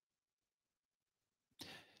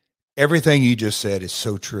everything you just said is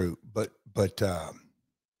so true. But But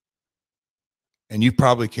and you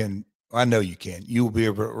probably can. I know you can. You will be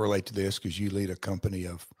able to relate to this because you lead a company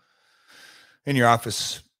of, in your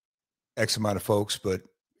office, X amount of folks, but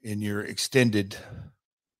in your extended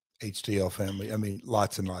HTL family, I mean,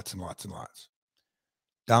 lots and lots and lots and lots.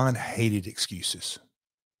 Don hated excuses.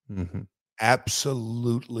 Mm-hmm.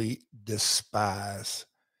 Absolutely despise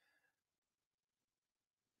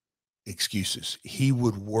excuses. He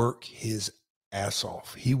would work his ass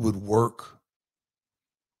off. He would work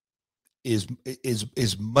as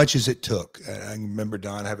much as it took. I remember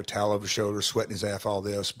Don have a towel over his shoulder, sweating his ass, all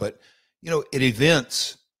this. But, you know, at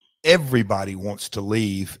events, everybody wants to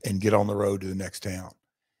leave and get on the road to the next town.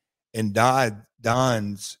 And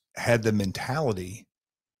Don's had the mentality,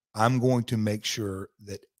 I'm going to make sure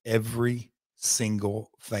that every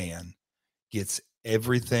single fan gets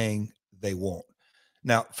everything they want.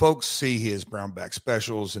 Now, folks see his Brownback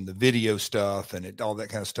specials and the video stuff and all that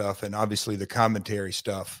kind of stuff, and obviously the commentary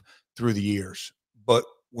stuff through the years. But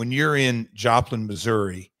when you're in Joplin,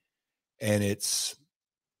 Missouri, and it's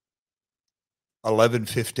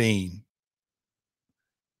 11:15,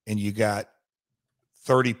 and you got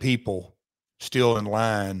 30 people still in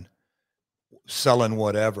line selling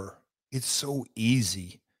whatever, it's so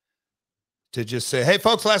easy to just say, "Hey,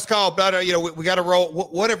 folks, last call, but you know, we got to roll,"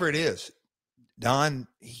 whatever it is. Don,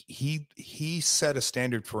 he set a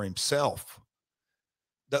standard for himself.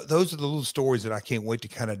 Those are the little stories that I can't wait to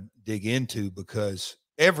kind of dig into, because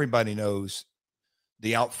everybody knows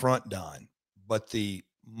the out front Don, but the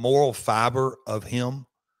moral fiber of him,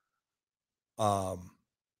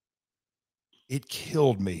 it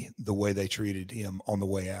killed me the way they treated him on the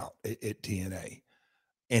way out at TNA.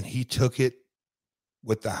 And he took it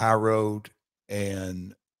with the high road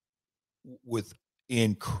and with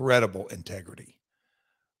incredible integrity.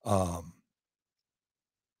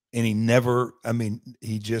 And he never, I mean,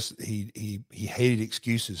 he hated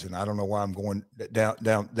excuses, and I don't know why I'm going down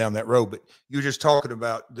that road, but you're just talking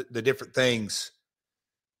about the different things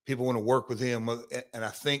people want to work with him. And I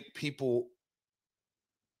think people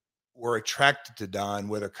were attracted to Don,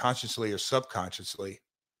 whether consciously or subconsciously.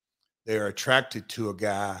 They're attracted to a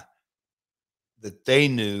guy that they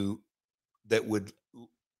knew that would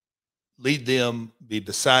lead them, be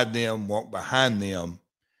beside them, walk behind them,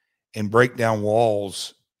 and break down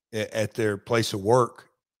walls at their place of work.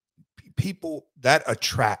 People, that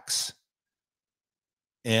attracts.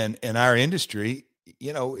 And in our industry,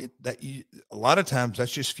 you know, a lot of times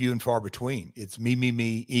that's just few and far between. It's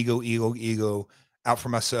me, ego, out for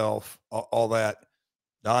myself, all that.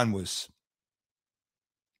 Don was,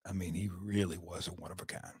 I mean, he really was a one of a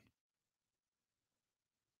kind.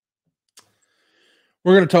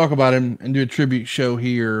 We're going to talk about him and do a tribute show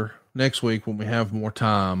here next week when we have more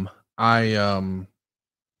time.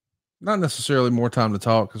 Not necessarily more time to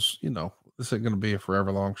talk, because, you know, this ain't going to be a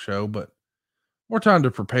forever long show, but more time to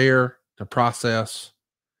prepare, to process.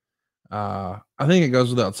 I think it goes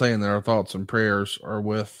without saying that our thoughts and prayers are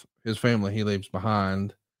with his family he leaves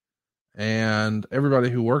behind and everybody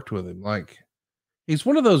who worked with him. Like, he's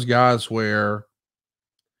one of those guys where,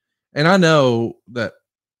 and I know that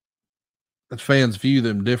fans view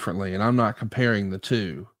them differently, and I'm not comparing the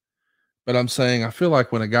two, but I'm saying I feel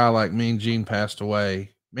like when a guy like Mean Gene passed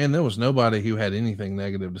away, man, there was nobody who had anything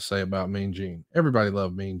negative to say about Mean Gene. Everybody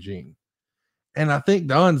loved Mean Gene. And I think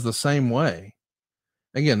Don's the same way.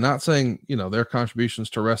 Again, not saying, you know, their contributions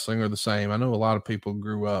to wrestling are the same. I know a lot of people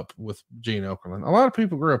grew up with Gene Okerlund. A lot of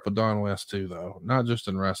people grew up with Don West too, though, not just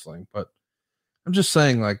in wrestling, but I'm just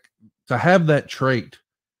saying, like, to have that trait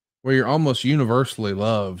where you're almost universally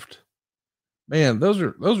loved, man, those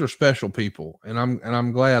are special people. And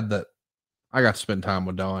I'm glad that I got to spend time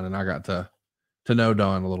with Don, and I got to know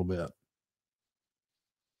Don a little bit.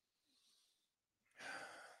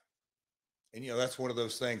 And, you know, that's one of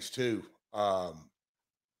those things too. I'll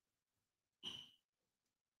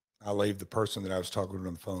leave the person that I was talking to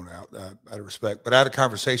on the phone out of respect, but I had a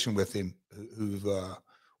conversation with him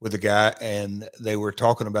with a guy, and they were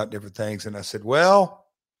talking about different things. And I said, well,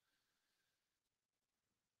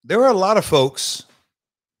 there are a lot of folks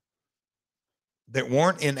that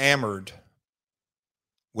weren't enamored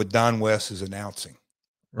with Don West as announcing.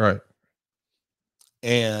 Right.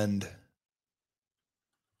 And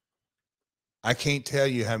I can't tell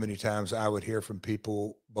you how many times I would hear from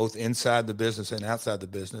people both inside the business and outside the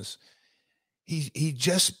business. He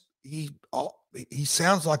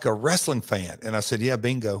sounds like a wrestling fan. And I said, yeah,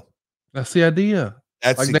 bingo. That's the idea.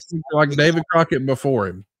 That's like David Crockett before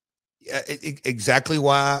him. Yeah, exactly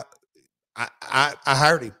why I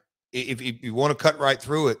hired him. If you want to cut right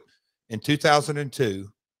through it, in 2002,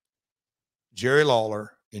 Jerry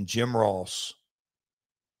Lawler and Jim Ross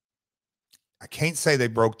I can't say they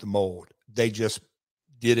broke the mold. They just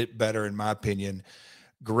did it better, in my opinion.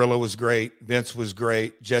 Gorilla was great. Vince was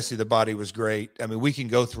great. Jesse the Body was great. I mean, we can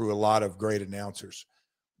go through a lot of great announcers,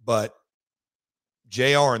 but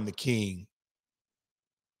JR and the King,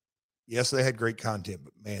 yes, they had great content,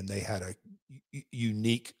 but man, they had a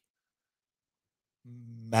unique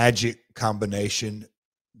magic combination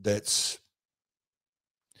that's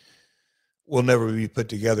will never be put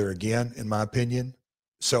together again, in my opinion.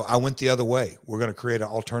 So I went the other way. We're going to create an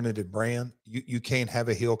alternative brand. You can't have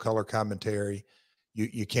a heel color commentary.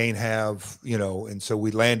 You can't have, and so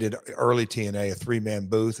we landed early TNA, a 3-man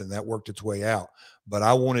booth, and that worked its way out. But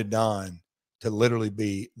I wanted Don to literally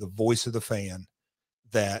be the voice of the fan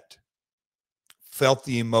that felt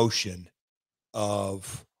the emotion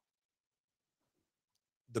of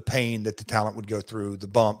the pain that the talent would go through, the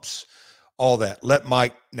bumps, all that. Let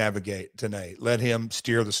Mike navigate tonight. Let him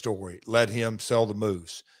steer the story. Let him sell the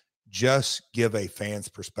moves. Just give a fan's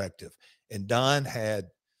perspective. And Don had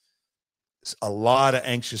a lot of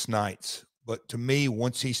anxious nights. But to me,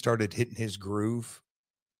 once he started hitting his groove,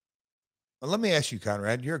 well, let me ask you,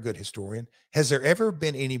 Conrad, you're a good historian. Has there ever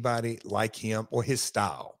been anybody like him or his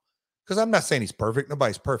style? Because I'm not saying he's perfect.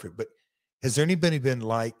 Nobody's perfect. But has there anybody been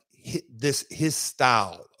like his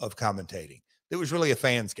style of commentating that was really a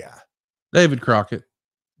fan's guy? David Crockett.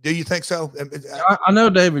 Do you think so? I know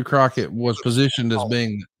David Crockett was positioned as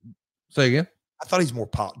being. Say again. I thought he's more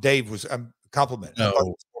polished. Dave was compliment. No, I thought he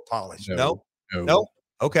was more polished. No.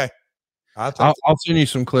 Okay. I'll send you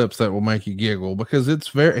some clips that will make you giggle because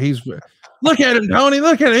it's look at him, Tony.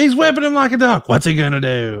 Look at him. He's whipping him like a duck. What's he gonna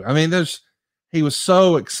do? I mean, he was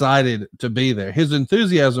so excited to be there. His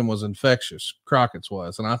enthusiasm was infectious. Crockett's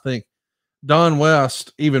was, and I think Don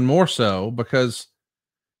West even more so because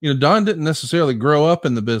Don didn't necessarily grow up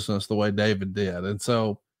in the business the way David did. And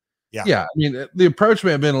so, yeah, I mean, the approach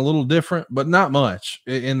may have been a little different, but not much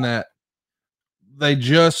in that they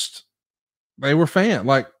were fan.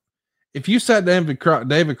 Like if you sat David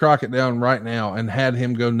Crockett down right now and had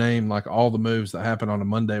him go name like all the moves that happen on a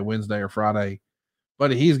Monday, Wednesday, or Friday,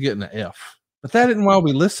 buddy, he's getting an F. But that isn't why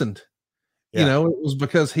we listened. It was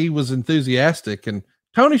because he was enthusiastic, and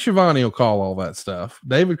Tony Schiavone will call all that stuff.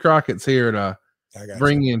 David Crockett's here to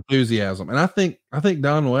bring the enthusiasm. And I think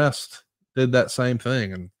Don West did that same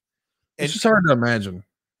thing. And it's just hard to imagine.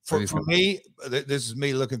 For me, this is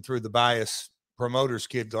me looking through the bias promoter's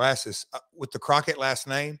kid glasses with the Crockett last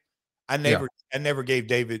name. I never gave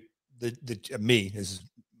David this is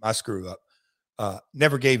my screw up.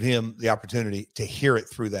 Never gave him the opportunity to hear it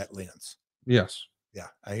through that lens. Yes. Yeah.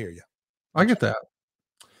 I hear you. I get that.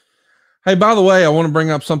 Hey, by the way, I want to bring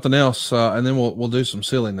up something else, and then we'll do some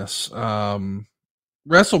silliness.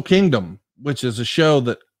 Wrestle Kingdom, which is a show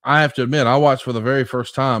that I have to admit I watched for the very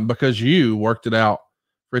first time because you worked it out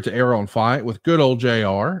for it to air on Fight with good old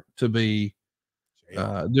JR to be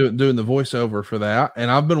doing the voiceover for that. And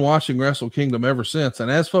I've been watching Wrestle Kingdom ever since. And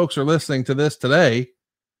as folks are listening to this today,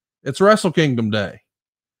 it's Wrestle Kingdom Day.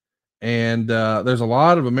 And there's a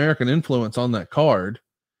lot of American influence on that card.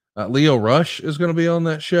 Leo Rush is going to be on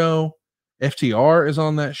that show. FTR is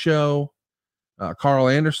on that show. Carl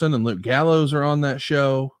Anderson and Luke Gallows are on that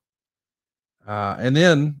show. And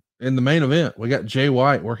then in the main event, we got Jay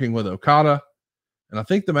White working with Okada. And I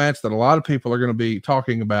think the match that a lot of people are going to be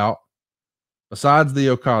talking about, besides the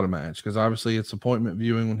Okada match, because obviously it's appointment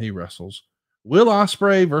viewing when he wrestles, Will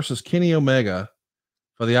Ospreay versus Kenny Omega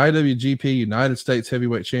for the IWGP United States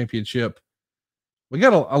Heavyweight Championship. We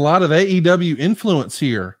got a lot of AEW influence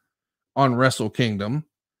here on Wrestle Kingdom.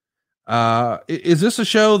 Is this a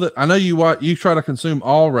show that I know you try to consume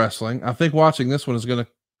all wrestling? I think watching this one is going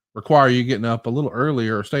to require you getting up a little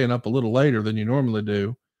earlier or staying up a little later than you normally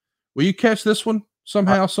do. Will you catch this one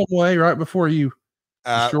somehow, some way, right before you?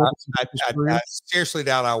 I seriously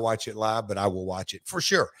doubt I'll watch it live, but I will watch it for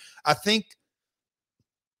sure. I think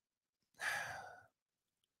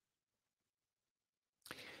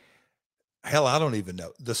hell, I don't even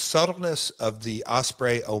know the subtleness of the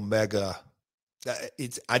Ospreay Omega.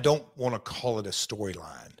 I don't want to call it a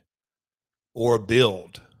storyline or a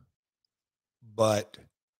build, but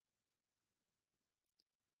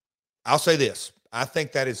I'll say this. I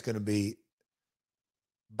think that is going to be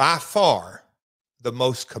by far the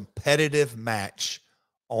most competitive match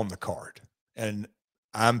on the card. And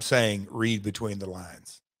I'm saying read between the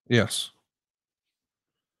lines. Yes.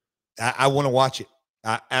 I want to watch it.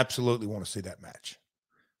 I absolutely want to see that match.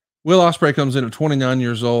 Will Ospreay comes in at 29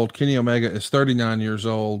 years old. Kenny Omega is 39 years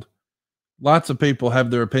old. Lots of people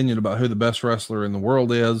have their opinion about who the best wrestler in the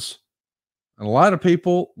world is. And a lot of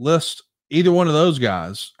people list either one of those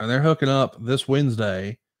guys, and they're hooking up this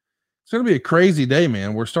Wednesday. It's going to be a crazy day,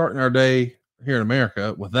 man. We're starting our day here in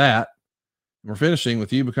America with that. We're finishing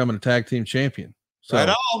with you becoming a tag team champion. So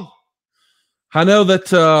right on. I know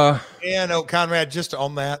that yeah, no, Conrad, just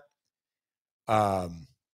on that.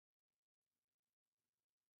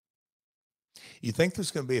 You think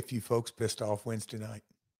there's going to be a few folks pissed off Wednesday night?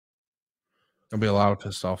 There'll be a lot of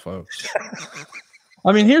pissed off folks.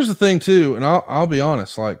 I mean, here's the thing too, and I'll be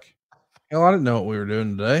honest, like, hell, I didn't know what we were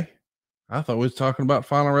doing today. I thought we was talking about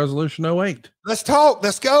Final Resolution 08. Let's talk.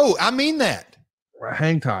 Let's go. I mean that.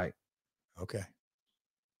 Hang tight. Okay.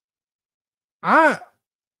 I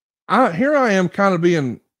here I am kind of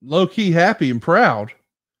being low key happy and proud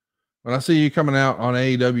when I see you coming out on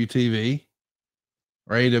AEW TV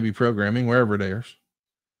or AEW programming, wherever it airs.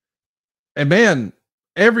 And man,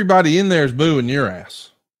 everybody in there is booing your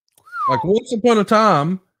ass. Like once upon a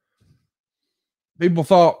time, people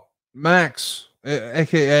thought Max,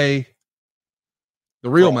 aka the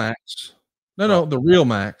real Max. No, the real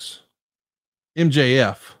Max.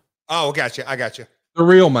 MJF. Oh, gotcha. I got you. The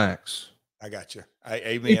real Max. I got you.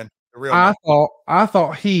 Amen. The real I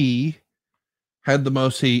thought he had the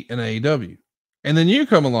most heat in AEW. And then you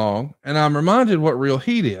come along and I'm reminded what real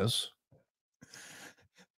heat is.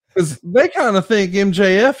 Because they kind of think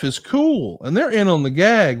MJF is cool and they're in on the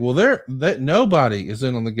gag. Well, nobody is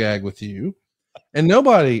in on the gag with you. And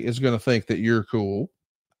nobody is going to think that you're cool.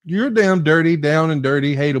 You're down and dirty,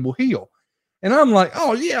 hateable heel. And I'm like,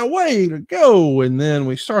 oh yeah, way to go. And then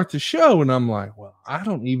we start the show and I'm like, well, I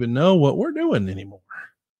don't even know what we're doing anymore.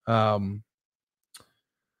 But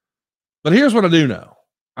here's what I do know.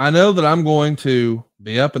 I know that I'm going to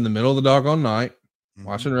be up in the middle of the doggone night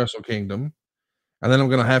watching Wrestle Kingdom. And then I'm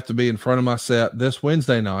going to have to be in front of my set this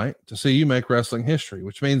Wednesday night to see you make wrestling history,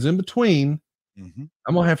 which means in between,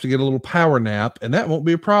 I'm going to have to get a little power nap, and that won't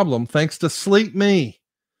be a problem thanks to Sleep Me.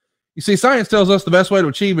 You see, science tells us the best way to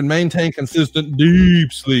achieve and maintain consistent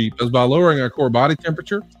deep sleep is by lowering our core body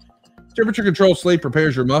temperature. Temperature-controlled sleep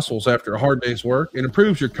prepares your muscles after a hard day's work and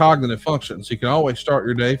improves your cognitive function so you can always start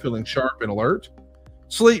your day feeling sharp and alert.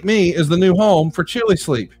 Sleep Me is the new home for Chili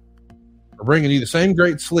Sleep. We're bringing you the same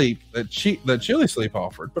great sleep that Chili Sleep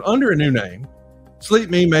offered, but under a new name. Sleep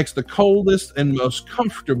Me makes the coldest and most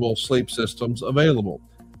comfortable sleep systems available.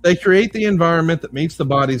 They create the environment that meets the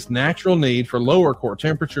body's natural need for lower core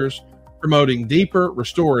temperatures, promoting deeper,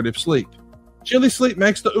 restorative sleep. Chili Sleep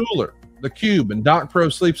makes the Ooler, the Cube, and Doc Pro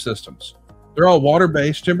sleep systems. They're all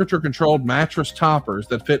water-based, temperature-controlled mattress toppers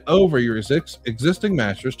that fit over your existing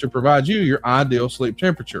mattress to provide you your ideal sleep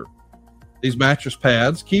temperature. These mattress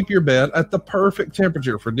pads keep your bed at the perfect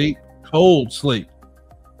temperature for deep, cold sleep.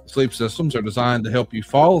 Sleep systems are designed to help you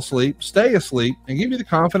fall asleep, stay asleep, and give you the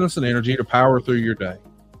confidence and energy to power through your day.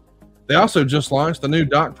 They also just launched the new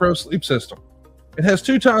Doc Pro sleep system. It has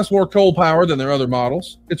 2 times more cold power than their other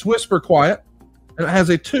models. It's whisper quiet, and it has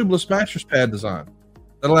a tubeless mattress pad design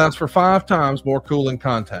that allows for 5 times more cooling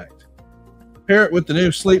contact. Pair it with the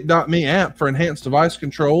new Sleep.me app for enhanced device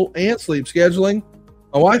control and sleep scheduling.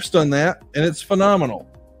 My wife's done that, and it's phenomenal.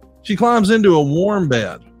 She climbs into a warm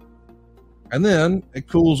bed, and then it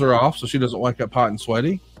cools her off so she doesn't wake up hot and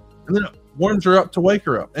sweaty, and then it warms her up to wake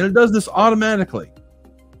her up, and it does this automatically.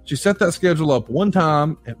 She set that schedule up one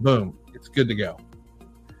time, and boom, it's good to go.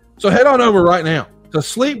 So head on over right now to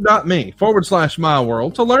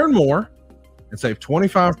sleep.me/myworld to learn more and save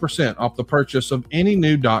 25% off the purchase of any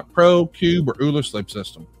new Doc Pro, Cube, or Ooler sleep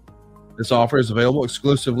system. This offer is available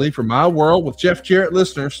exclusively for My World with Jeff Jarrett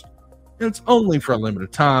listeners, and it's only for a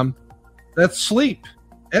limited time. That's sleep,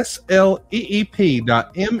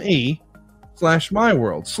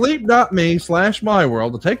 sleep.me/myworld,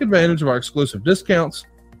 sleep.me/myworld to take advantage of our exclusive discounts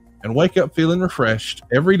and wake up feeling refreshed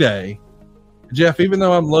every day. Jeff, even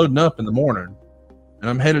though I'm loading up in the morning and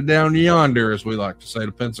I'm headed down yonder, as we like to say,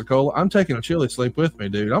 to Pensacola, I'm taking a Chili Sleep with me,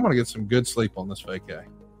 dude. I'm going to get some good sleep on this vacay.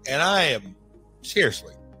 And I am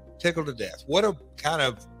seriously tickled to death. What a kind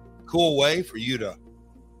of cool way for you to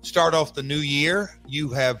start off the new year. You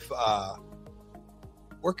have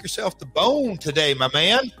worked yourself the bone today, my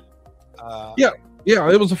man. Yeah,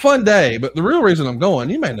 it was a fun day, but the real reason I'm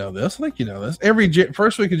going, you may know this, I think you know this, every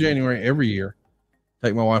first week of January, every year,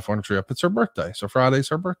 take my wife on a trip. It's her birthday, so Friday's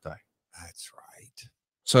her birthday. That's right.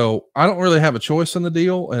 So I don't really have a choice in the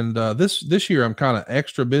deal, and this year I'm kind of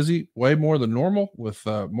extra busy, way more than normal with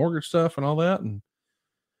mortgage stuff and all that,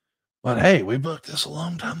 but hey, we booked this a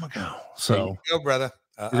long time ago, so go, brother.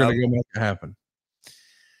 We're gonna go make it happen.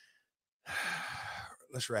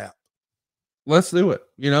 Let's wrap. Let's do it.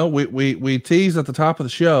 You know, we teased at the top of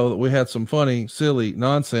the show that we had some funny, silly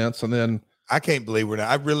nonsense, and then I can't believe we're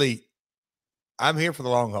not. I'm here for the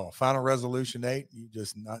long haul. Final Resolution 8. You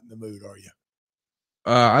just not in the mood, are you?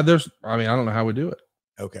 I don't know how we do it.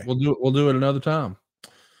 Okay. We'll do it another time.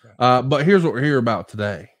 But here's what we're here about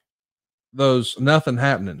today. Those nothing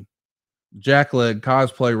happening jackleg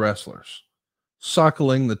cosplay wrestlers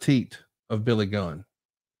suckling the teat of Billy Gunn.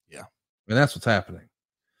 Yeah. And that's what's happening.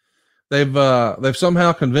 They've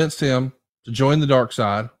somehow convinced him to join the dark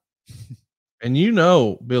side. And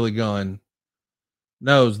Billy Gunn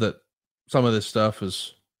knows that some of this stuff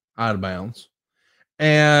is out of bounds.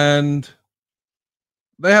 And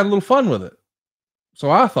they had a little fun with it. So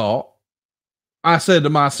I said to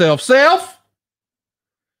myself,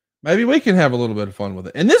 maybe we can have a little bit of fun with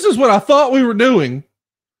it. And this is what I thought we were doing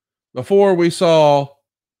before we saw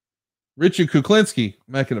Richard Kuklinski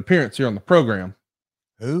make an appearance here on the program.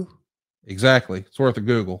 Who? Exactly. It's worth a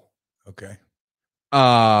Google. Okay.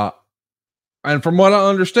 And from what I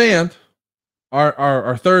understand,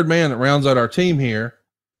 our third man that rounds out our team here,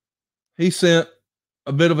 he sent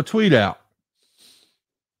a bit of a tweet out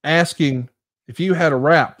asking if you had a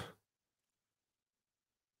rap.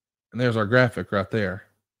 And there's our graphic right there.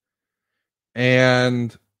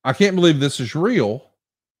 And I can't believe this is real,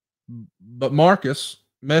 but Marcus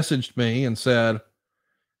messaged me and said,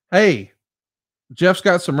 "Hey, Jeff's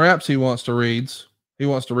got some raps he wants to read. He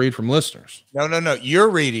wants to read from listeners." No. You're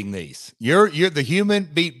reading these. You're the human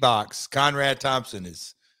beatbox. Conrad Thompson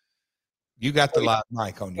is. You got the live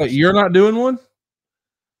mic on you. You're not doing one?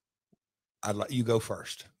 I'd like you go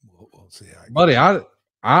first. We'll see how buddy.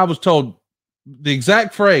 I was told the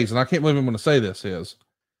exact phrase, and I can't believe I'm going to say this is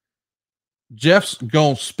Jeff's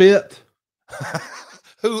gonna spit.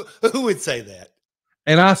 Who would say that?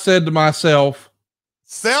 And I said to myself,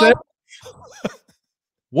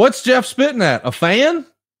 what's Jeff spitting at? A fan?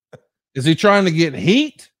 Is he trying to get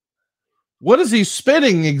heat? What is he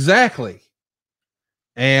spitting exactly?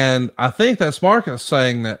 And I think that's Marcus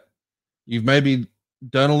saying that you've maybe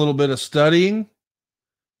done a little bit of studying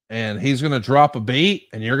and he's going to drop a beat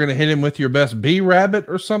and you're going to hit him with your best B rabbit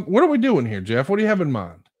or something. What are we doing here, Jeff? What do you have in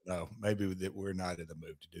mind? No, maybe that we're not in the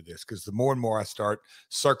mood to do this because the more and more I start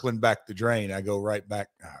circling back the drain, I go right back.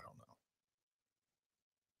 I don't know.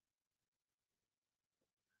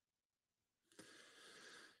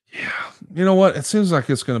 Yeah. You know what? It seems like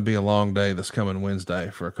it's going to be a long day this coming Wednesday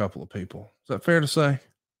for a couple of people. Is that fair to say?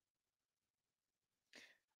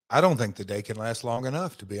 I don't think the day can last long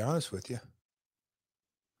enough, to be honest with you.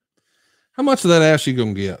 How much of that ass you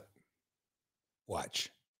going to get? Watch.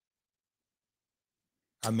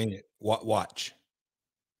 I mean it. Watch.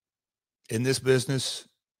 In this business,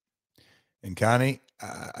 and Connie,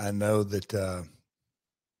 I know that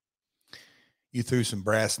you threw some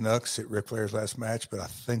brass knucks at Ric Flair's last match, but I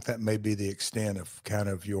think that may be the extent of kind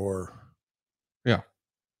of your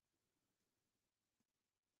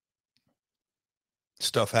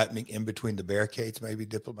stuff happening in between the barricades, maybe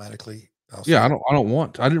diplomatically. Yeah, I didn't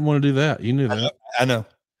want to do that. You knew that. I know.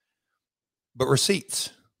 But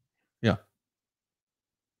receipts. Yeah.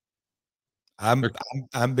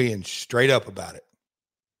 I'm being straight up about it.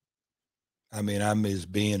 I mean, I'm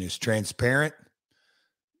being as transparent.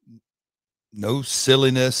 No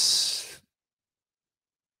silliness.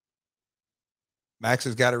 Max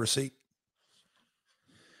has got a receipt.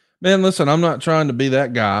 Man, listen, I'm not trying to be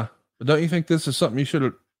that guy, but don't you think this is something you should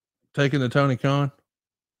have taken to Tony Khan?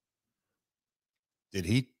 Did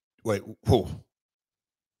he? Wait, whoa.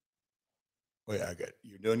 Wait, I got it.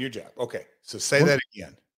 You're doing your job. Okay, so say that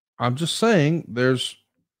again. I'm just saying there's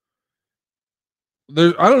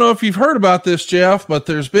I don't know if you've heard about this, Jeff, but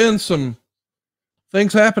there's been some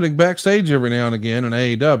things happening backstage every now and again in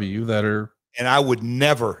AEW that are. And I would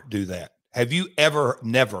never do that. Have you ever?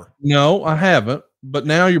 Never. No, I haven't. But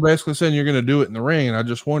now you're basically saying you're going to do it in the ring. And I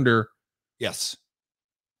just wonder. Yes.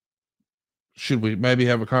 Should we maybe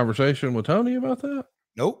have a conversation with Tony about that?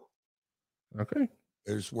 Nope. Okay.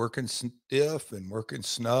 There's working stiff and working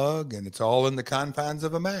snug, and it's all in the confines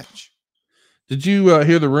of a match. Did you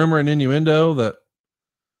hear the rumor and innuendo that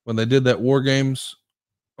when they did that War Games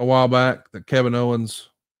a while back, that Kevin Owens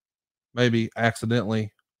maybe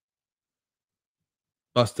accidentally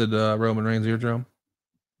busted Roman Reigns' eardrum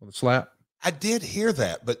with a slap? I did hear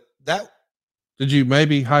that, but that. Did you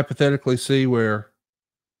maybe hypothetically see where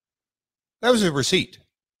that was a receipt?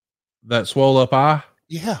 That swole up eye?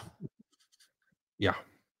 Yeah. Yeah.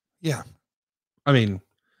 Yeah. I mean,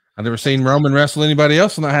 I've never seen Roman wrestle anybody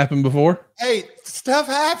else and that happened before. Hey, stuff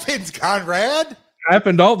happens, Conrad.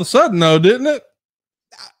 Happened all of a sudden, though, didn't it?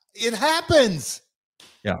 It happens.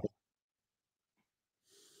 Yeah.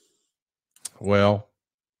 Well,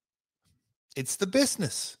 it's the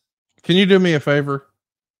business. Can you do me a favor?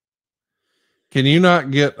 Can you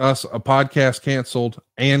not get us a podcast canceled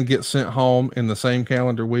and get sent home in the same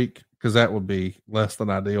calendar week? Because that would be less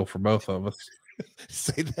than ideal for both of us.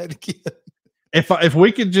 Say that again. If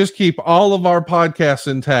we could just keep all of our podcasts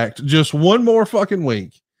intact just one more fucking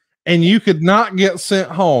week, and you could not get sent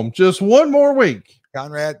home just one more week.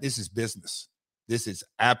 Conrad, this is business. This is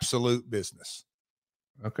absolute business.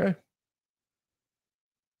 Okay.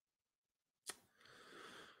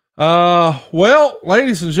 Well,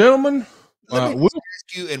 ladies and gentlemen, let me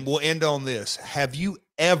ask you, and we'll end on this. Have you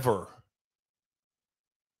ever,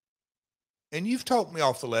 and you've talked me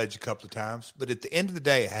off the ledge a couple of times, but at the end of the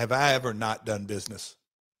day, have I ever not done business?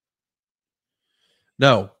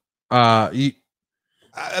 No.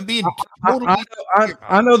 I'm being totally.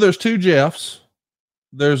 I know there's two Jeffs.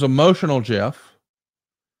 There's emotional Jeff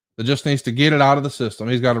that just needs to get it out of the system.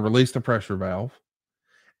 He's got to release the pressure valve.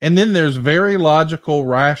 And then there's very logical,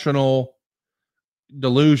 rational,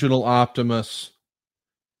 delusional optimist,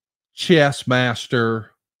 chess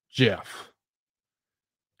master Jeff.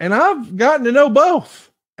 And I've gotten to know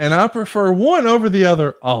both. And I prefer one over the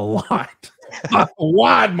other a lot. A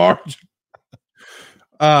wide margin.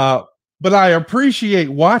 But I appreciate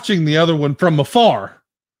watching the other one from afar.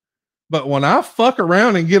 But when I fuck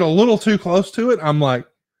around and get a little too close to it, I'm like,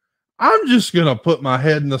 I'm just going to put my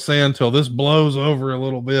head in the sand till this blows over a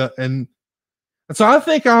little bit. And so I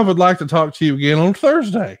think I would like to talk to you again on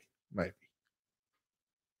Thursday, maybe.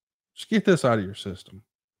 Just get this out of your system.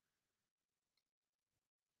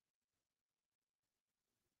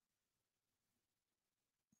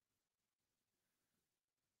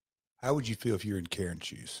 How would you feel if you're in Karen's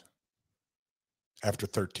shoes after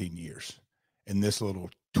 13 years and this little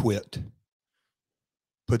twit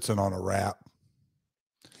puts it on a rap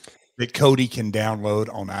that Cody can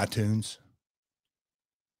download on iTunes?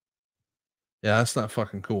 Yeah, that's not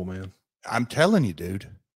fucking cool, man. I'm telling you, dude.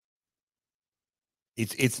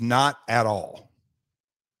 It's not at all.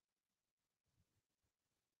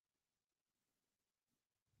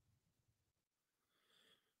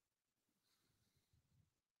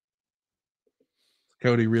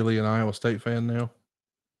 Cody really an Iowa State fan now?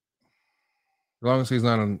 As long as he's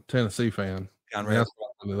not a Tennessee fan. I mean, that's what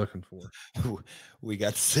I'm really looking for. We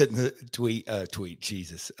got to sit in the tweet,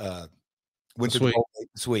 Jesus. Went to the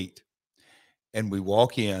suite, and we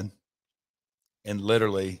walk in, and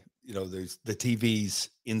literally, there's the TVs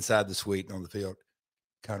inside the suite and on the field,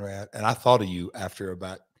 Conrad. And I thought of you after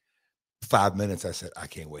about 5 minutes. I said, I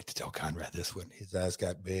can't wait to tell Conrad this one. His eyes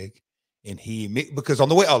got big. And because on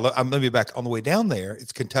the way, let me back on the way down there,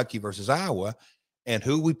 it's Kentucky versus Iowa. And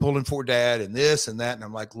who we pulling for, Dad, and this and that. And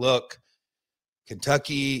I'm like, look,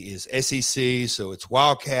 Kentucky is SEC, so it's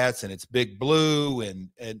Wildcats and it's Big Blue.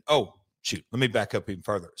 And oh, shoot, let me back up even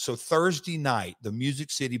further. So Thursday night, the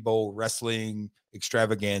Music City Bowl wrestling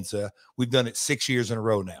extravaganza, we've done it 6 years in a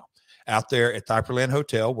row now. Out there at the Hyperland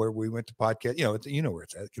Hotel where we went to podcast, you know where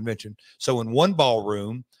it's at, convention. So in one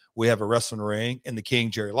ballroom, we have a wrestling ring, and the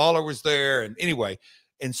King, Jerry Lawler, was there. And anyway,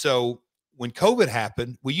 and so when COVID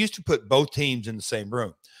happened, we used to put both teams in the same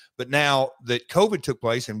room. But now that COVID took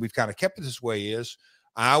place, and we've kind of kept it this way, is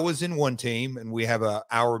I was in one team, and we have an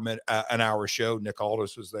hour show. Nick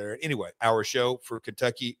Aldis was there. Anyway, hour show for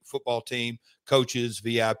Kentucky football team, coaches,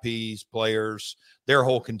 VIPs, players, their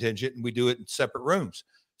whole contingent, and we do it in separate rooms.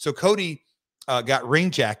 So Cody got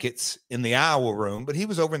ring jackets in the Iowa room, but he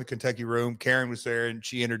was over in the Kentucky room. Karen was there, and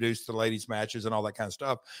she introduced the ladies' matches and all that kind of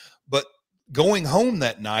stuff. But going home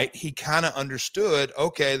that night, he kind of understood,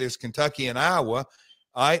 okay, there's Kentucky and Iowa.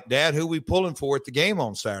 All right, Dad, who we pulling for at the game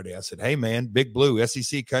on Saturday? I said, hey, man, Big Blue,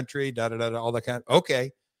 SEC country, all that kind of.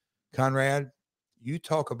 Okay, Conrad, you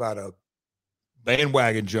talk about a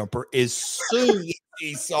bandwagon jumper. As soon as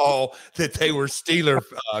he saw that they were Steeler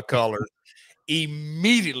colors,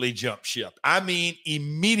 immediately jumped ship. I mean,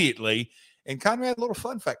 immediately. And Conrad, a little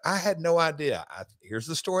fun fact, I had no idea. Here's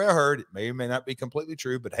the story I heard. It may or may not be completely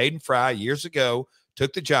true, but Hayden Fry years ago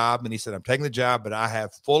took the job, and he said, I'm taking the job, but I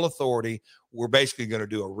have full authority. We're basically going to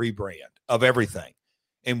do a rebrand of everything.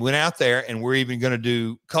 And went out there, and we're even going to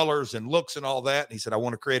do colors and looks and all that. And he said, I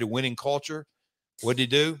want to create a winning culture. What did he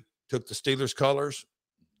do? Took the Steelers colors.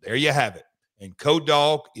 There you have it. And Code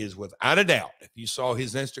Dog is without a doubt, if you saw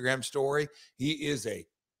his Instagram story, he is a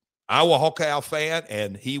Iowa Hawkeye fan,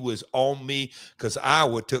 and he was on me because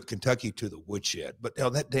Iowa took Kentucky to the woodshed. But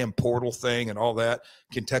that damn portal thing and all that,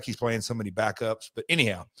 Kentucky's playing so many backups. But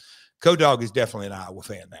anyhow, Code Dog is definitely an Iowa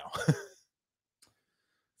fan now.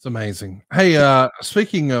 It's amazing. Hey,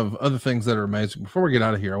 speaking of other things that are amazing, before we get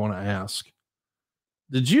out of here, I want to ask,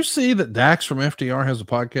 did you see that Dax from FDR has a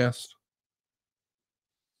podcast?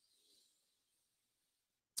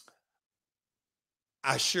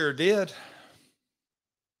 I sure did.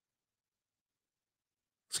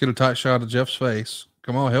 Let's get a tight shot of Jeff's face.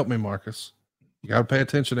 Come on, help me, Marcus. You got to pay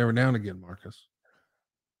attention every now and again, Marcus.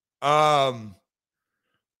 There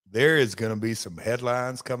is going to be some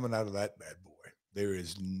headlines coming out of that bad boy. There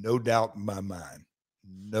is no doubt in my mind.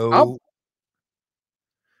 No.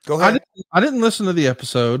 Go ahead. I didn't listen to the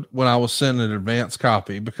episode when I was sent an advance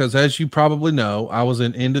copy because, as you probably know, I was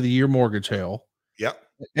in end of the year mortgage hell. Yep.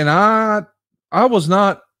 And I was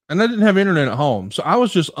not, and I didn't have internet at home, so I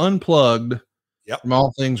was just unplugged from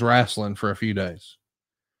all things wrestling for a few days.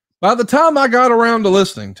 By the time I got around to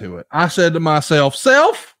listening to it, I said to myself,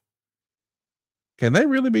 "Self, can they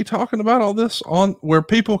really be talking about all this on where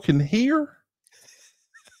people can hear?"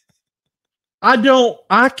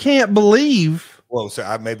 I can't believe. Well,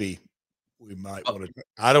 so maybe we might want to,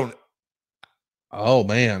 I don't. Oh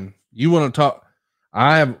man, you want to talk?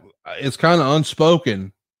 It's kind of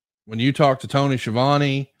unspoken when you talk to Tony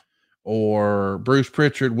Schiavone or Bruce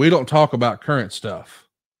Pritchard. We don't talk about current stuff.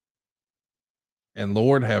 And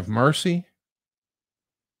Lord have mercy,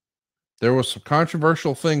 there was some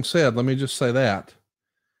controversial things said. Let me just say that.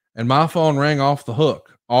 And my phone rang off the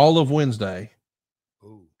hook all of Wednesday.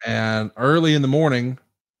 Ooh. And early in the morning,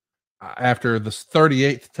 after the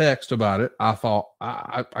 38th text about it, I thought,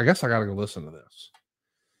 I guess I got to go listen to this.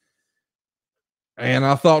 And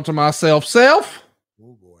I thought to myself, "Self,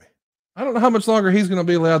 oh boy, I don't know how much longer he's going to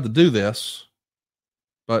be allowed to do this,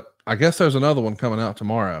 but I guess there's another one coming out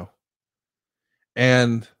tomorrow."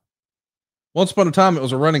 And once upon a time, it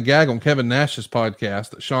was a running gag on Kevin Nash's podcast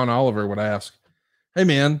that Sean Oliver would ask, "Hey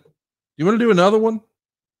man, do you want to do another one?"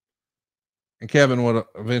 And Kevin would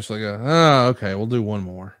eventually go, "Oh, okay, we'll do one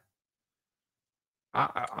more."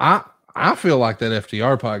 I feel like that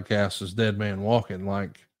FTR podcast is dead man walking.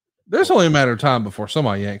 Like, there's only a matter of time before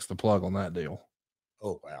somebody yanks the plug on that deal.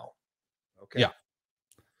 Oh, wow. Okay. Yeah.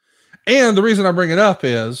 And the reason I bring it up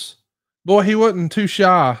is, boy, he wasn't too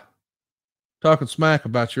shy talking smack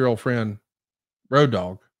about your old friend Road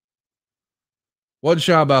Dogg. Wasn't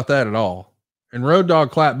shy about that at all. And Road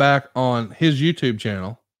Dogg clapped back on his YouTube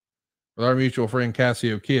channel with our mutual friend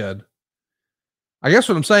Cassio Kid. I guess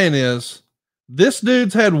what I'm saying is, this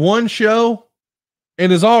dude's had one show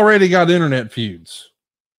and has already got internet feuds.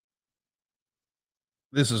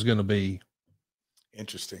 This is going to be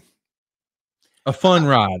interesting. A fun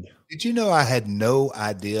ride. Did you know I had no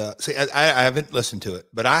idea? See, I haven't listened to it,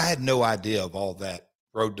 but I had no idea of all that.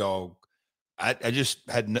 Road Dogg. I just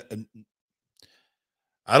had no,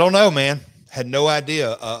 I don't know, man. Had no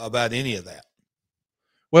idea about any of that.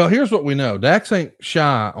 Well, here's what we know. Dax ain't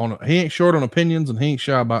shy he ain't short on opinions, and he ain't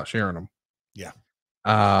shy about sharing them. Yeah.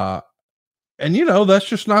 And you know, that's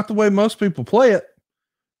just not the way most people play it.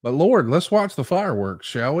 But Lord, let's watch the fireworks,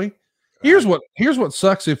 shall we? Here's what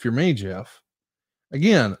sucks if you're me, Jeff.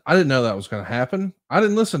 Again, I didn't know that was going to happen. I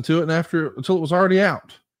didn't listen to it until it was already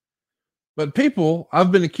out. But people,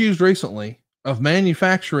 I've been accused recently of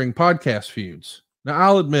manufacturing podcast feuds. Now,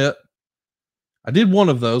 I'll admit, I did one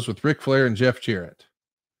of those with Ric Flair and Jeff Jarrett.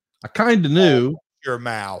 I kind of knew. Your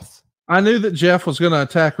mouth. I knew that Jeff was going to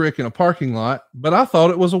attack Rick in a parking lot, but I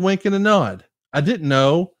thought it was a wink and a nod. I didn't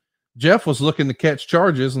know Jeff was looking to catch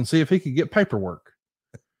charges and see if he could get paperwork.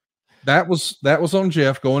 That was on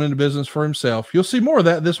Jeff going into business for himself. You'll see more of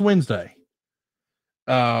that this Wednesday.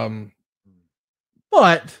 But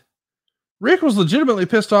Rick was legitimately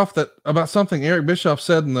pissed off about something Eric Bischoff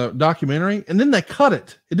said in the documentary, and then they cut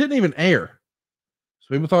it. It didn't even air. So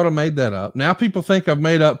people thought I made that up. Now people think I've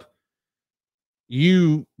made up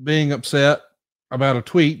you being upset about a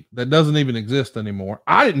tweet that doesn't even exist anymore.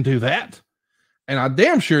 I didn't do that. And I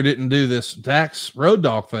damn sure didn't do this Dax Road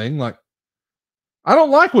Dogg thing. Like, I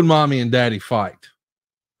don't like when mommy and daddy fight.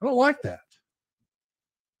 I don't like that.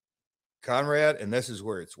 Conrad, and this is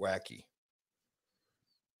where it's wacky.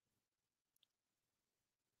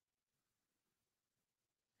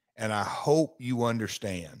 And I hope you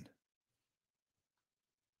understand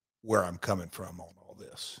where I'm coming from on all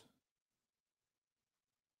this.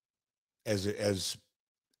 As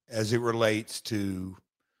it relates to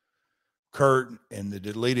Kurt and the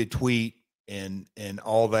deleted tweet and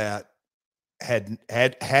all that,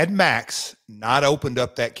 had Max not opened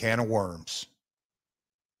up that can of worms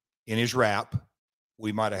in his rap,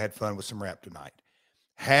 we might have had fun with some rap tonight.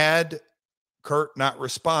 Had Kurt not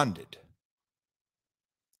responded,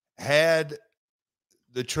 had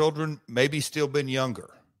the children maybe still been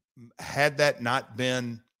younger, had that not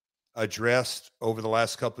been addressed over the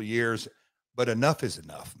last couple of years, but enough is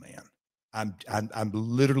enough, man. I'm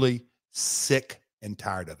literally sick and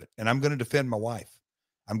tired of it. And I'm going to defend my wife.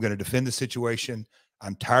 I'm going to defend the situation.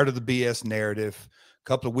 I'm tired of the BS narrative. A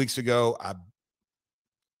couple of weeks ago, I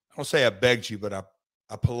don't say I begged you, but I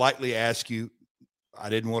politely asked you. I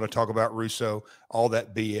didn't want to talk about Russo, all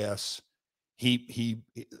that BS.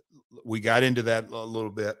 we got into that a little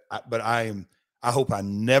bit, but I hope I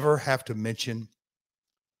never have to mention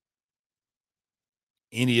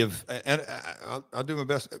any of, and I'll do my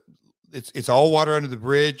best. It's all water under the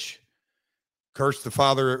bridge. Curse the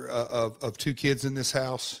father of 2 kids in this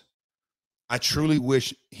house. I truly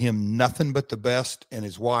wish him nothing but the best, and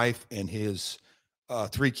his wife and his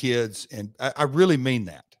 3 kids. And I really mean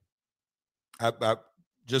that. I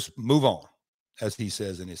just move on, as he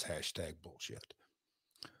says in his hashtag bullshit.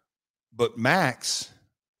 But Max,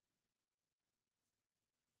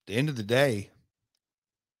 at the end of the day,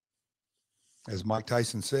 as Mike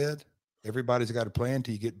Tyson said, everybody's got a plan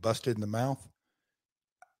till you get busted in the mouth.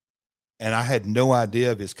 And I had no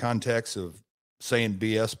idea of his context of saying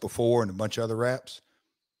BS before and a bunch of other raps.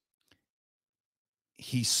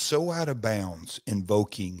 He's so out of bounds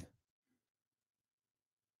invoking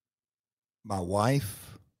my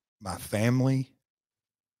wife, my family,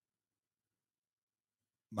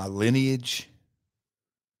 my lineage,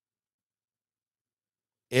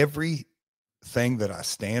 everything that I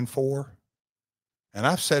stand for. And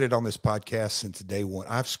I've said it on this podcast since day one.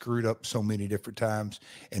 I've screwed up so many different times,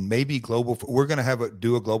 and maybe we're going to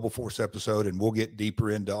do a Global Force episode, and we'll get deeper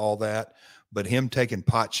into all that. But him taking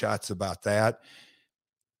pot shots about that,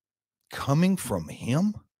 coming from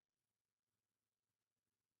him,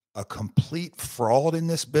 a complete fraud in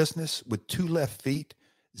this business with 2 left feet,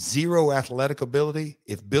 0 athletic ability.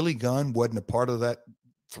 If Billy Gunn wasn't a part of that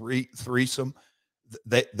threesome,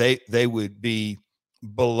 they would be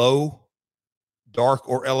below dark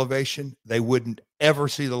or elevation. They wouldn't ever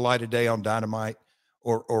see the light of day on Dynamite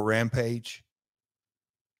or Rampage.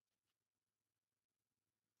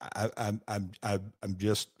 I've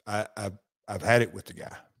had it with the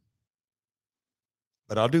guy,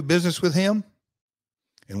 but I'll do business with him,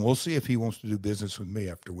 and we'll see if he wants to do business with me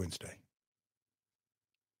after Wednesday.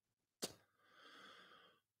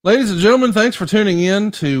 Ladies and gentlemen, thanks for tuning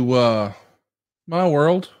in to My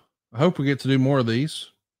World. I hope we get to do more of these.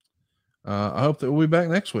 I hope that we'll be back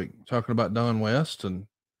next week talking about Don West, and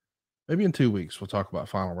maybe in 2 weeks we'll talk about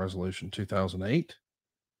Final Resolution 2008.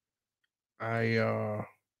 The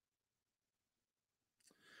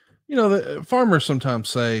farmers sometimes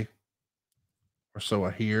say, or so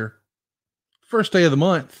I hear, first day of the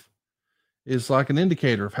month is like an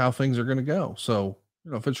indicator of how things are going to go. So,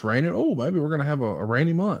 if it's raining, maybe we're going to have a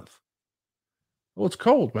rainy month. Well, it's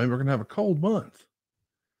cold. Maybe we're going to have a cold month.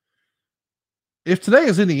 If today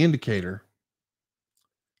is any indicator,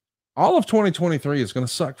 all of 2023 is going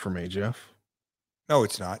to suck for me, Jeff. No,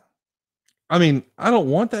 it's not. I mean, I don't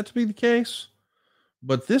want that to be the case,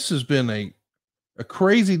 but this has been a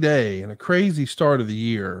crazy day and a crazy start of the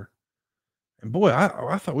year. And boy,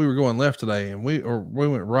 I thought we were going left today, and we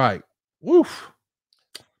went right. Woof.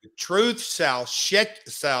 The truth shall set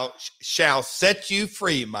you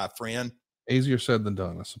free, my friend. Easier said than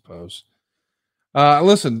done, I suppose.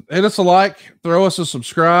 Listen, hit us a like, throw us a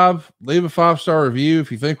subscribe, leave a 5-star review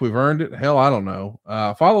if you think we've earned it. Hell, I don't know.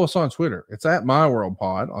 Follow us on Twitter. It's at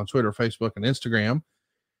MyWorldPod on Twitter, Facebook, and Instagram.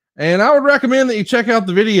 And I would recommend that you check out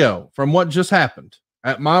the video from what just happened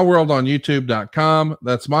at MyWorldOnYouTube.com.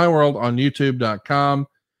 That's MyWorldOnYouTube.com.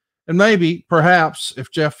 And maybe, perhaps,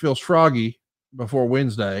 if Jeff feels froggy before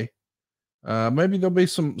Wednesday, maybe there'll be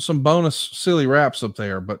some bonus silly raps up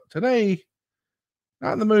there. But today,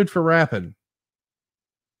 not in the mood for rapping.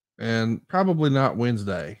 And probably not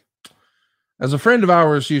Wednesday. As a friend of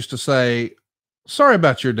ours used to say, sorry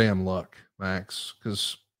about your damn luck, Max,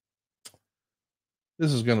 because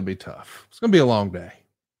this is going to be tough. It's going to be a long day.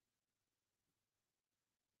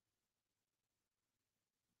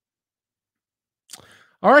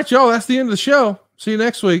 All right, y'all, that's the end of the show. See you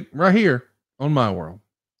next week right here on My World.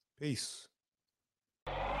 Peace.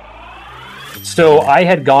 So I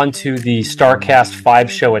had gone to the StarCast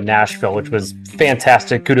 5 show in Nashville, which was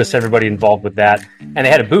fantastic. Kudos to everybody involved with that. And they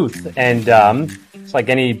had a booth. And it's like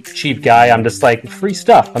any cheap guy, I'm just like, free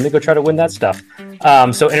stuff. Let me go try to win that stuff.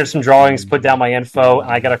 So entered some drawings, put down my info,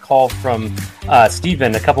 and I got a call from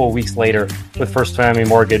Steven a couple of weeks later with First Family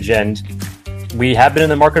Mortgage. And we have been in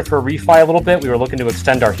the market for a refi a little bit. We were looking to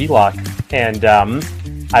extend our HELOC. And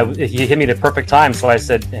he hit me at a perfect time. So I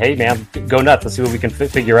said, hey, man, go nuts. Let's see what we can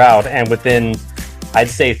figure out. And within, I'd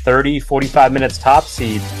say 30, 45 minutes tops,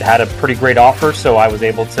 he had a pretty great offer. So I was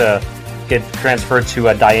able to get transferred to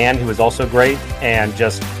Diane, who was also great, and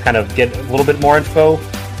just kind of get a little bit more info.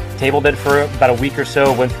 Tabled it for about a week or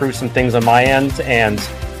so, went through some things on my end, and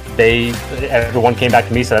everyone came back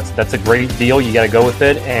to me. So that's a great deal. You got to go with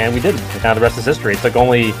it. And we did. Now the rest is history. It took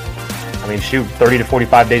only, mean, shoot, 30 to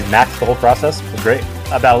 45 days max, the whole process was great.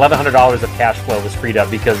 About $1,100 of cash flow was freed up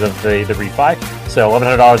because of the refi. So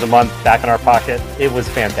 $1,100 a month back in our pocket. It was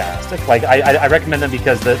fantastic. Like, I recommend them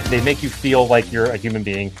because they make you feel like you're a human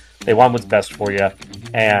being. They want what's best for you.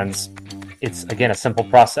 And it's, again, a simple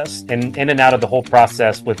process. And in and out of the whole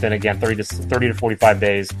process within, again, 30 to 45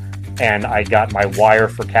 days. And I got my wire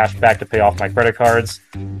for cash back to pay off my credit cards,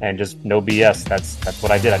 and just no BS. That's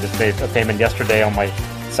what I did. I just made a payment yesterday on my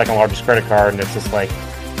second largest credit card, and it's just like,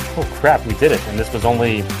 oh crap, we did it. And this was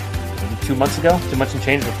only maybe 2 months ago, 2 months and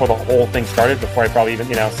change before the whole thing started, before I probably even,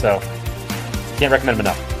 so can't recommend them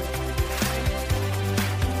enough.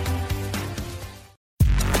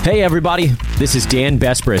 Hey everybody, this is Dan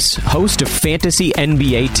Bespris, host of Fantasy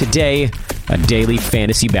NBA Today, a daily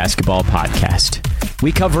fantasy basketball podcast.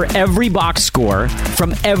 We cover every box score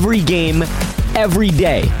from every game, every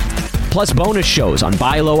day. Plus bonus shows on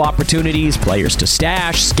buy low opportunities, players to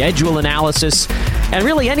stash, schedule analysis, and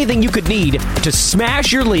really anything you could need to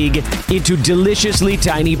smash your league into deliciously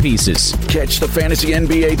tiny pieces. Catch the Fantasy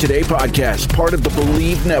NBA Today podcast, part of the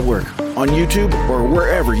Believe Network, on YouTube or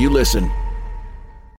wherever you listen.